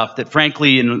stuff that,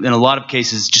 frankly, in a lot of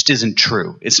cases, just isn't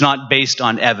true. It's not based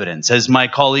on evidence. As my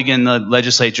colleague in the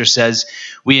legislature says,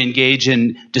 we engage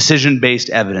in decision-based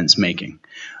evidence making.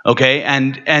 Okay,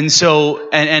 and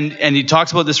he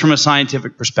talks about this from a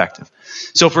scientific perspective.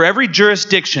 So for every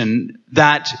jurisdiction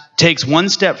that takes one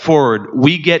step forward,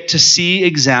 we get to see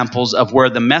examples of where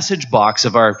the message box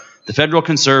of the federal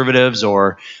Conservatives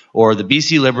or the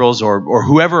BC Liberals or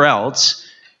whoever else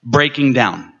breaking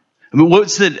down. I mean,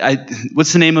 what's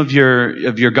the name of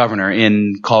your governor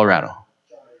in Colorado?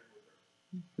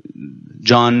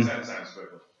 John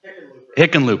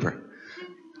Hickenlooper.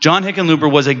 John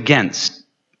Hickenlooper was against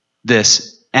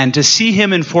this, and to see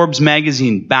him in Forbes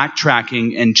magazine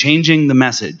backtracking and changing the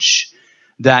message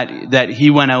that he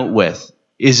went out with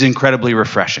is incredibly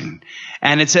refreshing.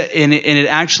 And it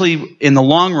actually, in the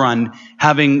long run,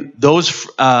 having those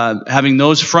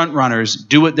front runners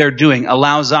do what they're doing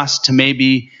allows us to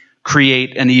maybe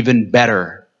create an even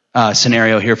better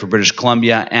scenario here for British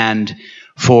Columbia and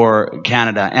for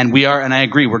Canada. And I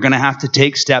agree, we're going to have to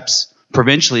take steps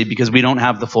provincially because we don't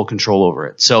have the full control over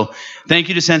it. So thank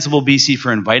you to Sensible BC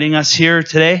for inviting us here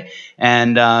today,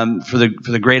 and for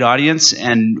the great audience,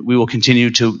 and we will continue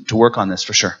to work on this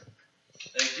for sure.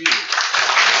 Thank you.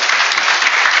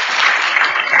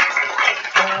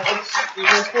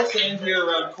 We're supposed to end here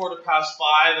around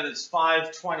 5:15, and it's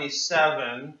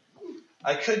 5:27.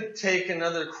 I could take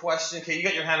another question. Okay, you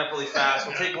got your hand up really fast.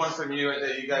 We'll take one from you.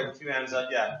 You got with two hands up.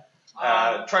 Yeah.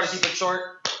 Try to keep it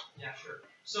short. Yeah, sure.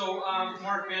 So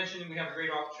Mark mentioned we have a great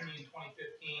opportunity in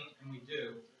 2015, and we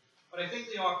do. But I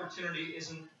think the opportunity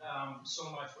isn't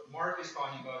so much what Mark is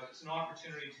talking about. It's an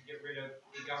opportunity to get rid of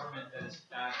a government that is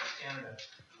bad for Canada.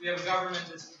 We have a government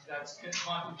that's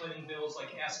contemplating bills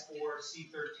like S4,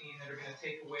 C13 that are going to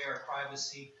take away our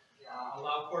privacy,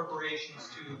 allow corporations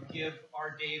to give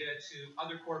our data to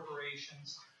other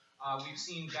corporations. We've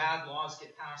seen bad laws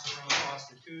get passed around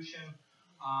prostitution.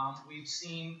 We've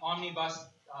seen omnibus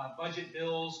budget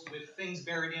bills with things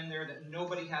buried in there that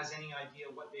nobody has any idea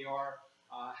what they are,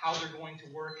 how they're going to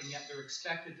work, and yet they're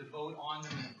expected to vote on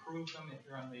them and approve them if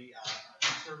they're on the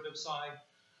Conservative side.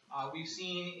 We've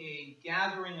seen a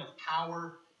gathering of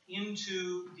power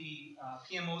into the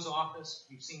PMO's office.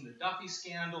 We've seen the Duffy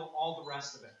scandal, all the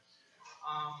rest of it.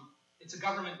 It's a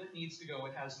government that needs to go.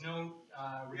 It has no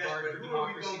regard for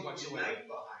democracy whatsoever.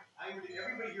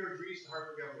 Everybody here agrees the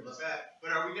Harper government is bad,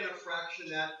 but are we going to fraction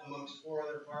that amongst four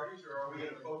other parties, or are we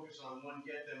going to focus on one,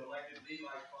 get them elected,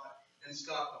 legalize pot, and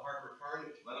stop the Harper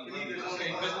carnage?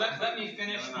 Okay, but let me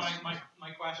finish my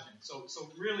question. So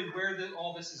really where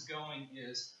all this is going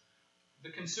is the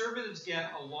Conservatives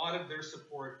get a lot of their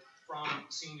support from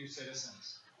senior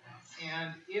citizens.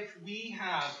 And if we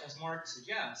have, as Mark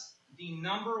suggests, the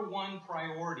 #1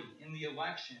 priority in the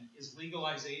election is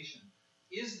legalization,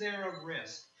 is there a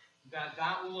risk that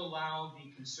will allow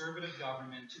the Conservative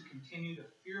government to continue to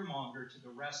fearmonger to the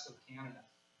rest of Canada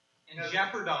and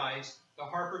jeopardize the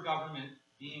Harper government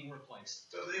being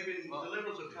replaced? So the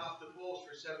Liberals have topped the polls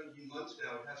for 17 months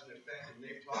now. It hasn't affected, and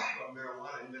they've talked about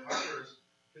marijuana, and the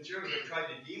Conservatives have tried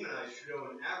to demonize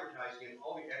Trudeau in advertising in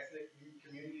all the ethnic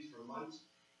communities for months,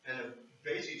 and have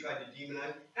basically tried to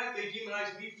demonize. Heck, they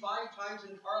demonized me 5 times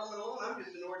in Parliament alone. I'm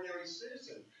just an ordinary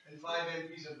citizen, and 5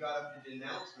 MPs have got up to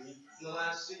denounce me in the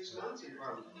last 6 months in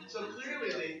Parliament. So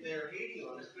clearly they're hating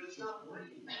on us, but it's not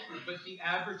working. But the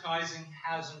advertising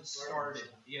hasn't started.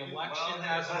 The election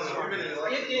hasn't started.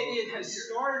 It has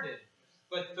started,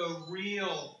 but the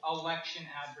real election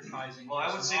advertising. Well,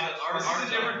 I would say that our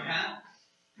different panel.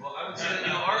 Well, I would say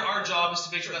that our job is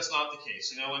to make sure that's not the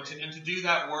case. And to do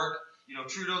that work.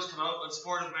 Trudeau's come out in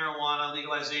support of marijuana,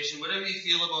 legalization, whatever you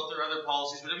feel about their other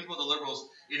policies, whatever you feel about the Liberals,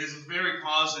 it is very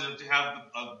positive to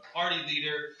have a party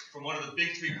leader from one of the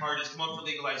big 3 parties come out for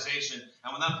legalization.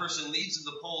 And when that person leads in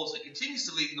the polls and continues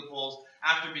to lead in the polls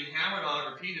after being hammered on it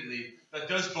repeatedly, that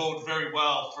does bode very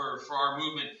well for our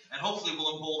movement. And hopefully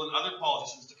will embolden other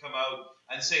politicians to come out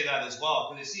and say that as well.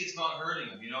 Because they see it's not hurting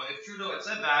them. If Trudeau had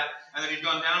said that and then he'd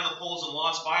gone down the polls and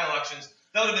lost by-elections,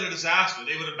 that would have been a disaster.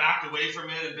 They would have backed away from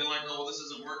it and been like, "Oh, this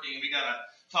isn't working. We got to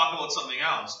talk about something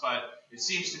else. But it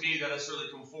seems to me that it's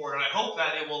really come forward, and I hope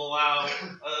that it will allow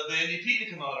the NDP to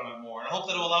come out on it more, and I hope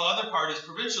that it will allow other parties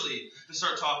provincially to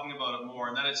start talking about it more,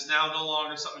 and that it's now no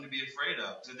longer something to be afraid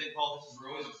of. Because I think politicians are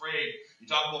always afraid. You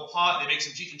talk about pot, they make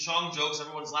some Cheech and Chong jokes,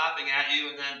 everyone's laughing at you,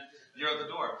 and then you're out the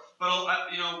door. But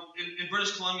in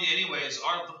British Columbia, anyways,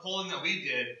 the polling that we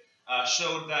did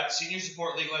showed that seniors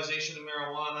support legalization of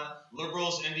marijuana,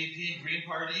 Liberals, NDP, Green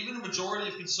Party, even a majority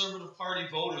of Conservative Party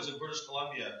voters in British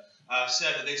Columbia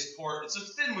said that they support, it's a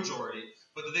thin majority,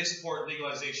 but that they support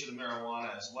legalization of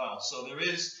marijuana as well. So there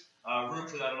is room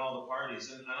for that in all the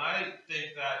parties. And I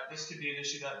think that this could be an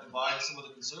issue that divides some of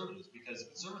the Conservatives, because the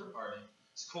Conservative Party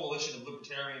is a coalition of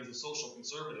libertarians and social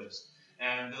conservatives.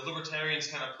 And the libertarians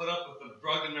kind of put up with the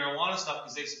drug and marijuana stuff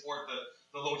because they support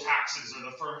the low taxes or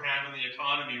the firm hand on the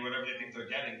economy or whatever they think they're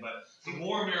getting. But the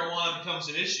more marijuana becomes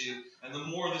an issue and the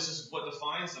more this is what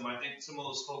defines them, I think some of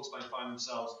those folks might find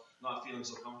themselves not feeling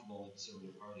so comfortable in the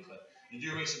Conservative Party. But you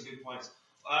do raise some good points.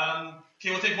 Okay,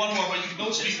 we'll take one more, but you can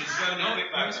no speeches. You got to make quick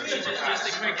back there. Just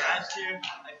a quick add here.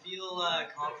 I feel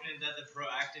confident that the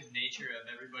proactive nature of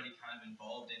everybody kind of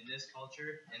involved in this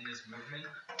culture, in this movement,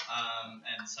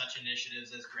 and such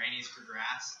initiatives as Grannies for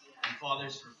Grass and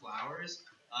Fathers for Flowers,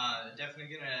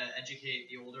 definitely going to educate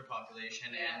the older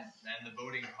population and the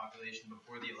voting population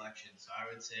before the election. So I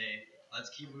would say let's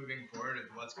keep moving forward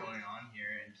with what's going on here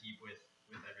and keep with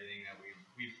everything that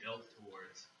we've built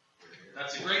towards.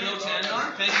 That's a great note to end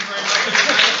on. Thank you very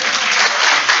much.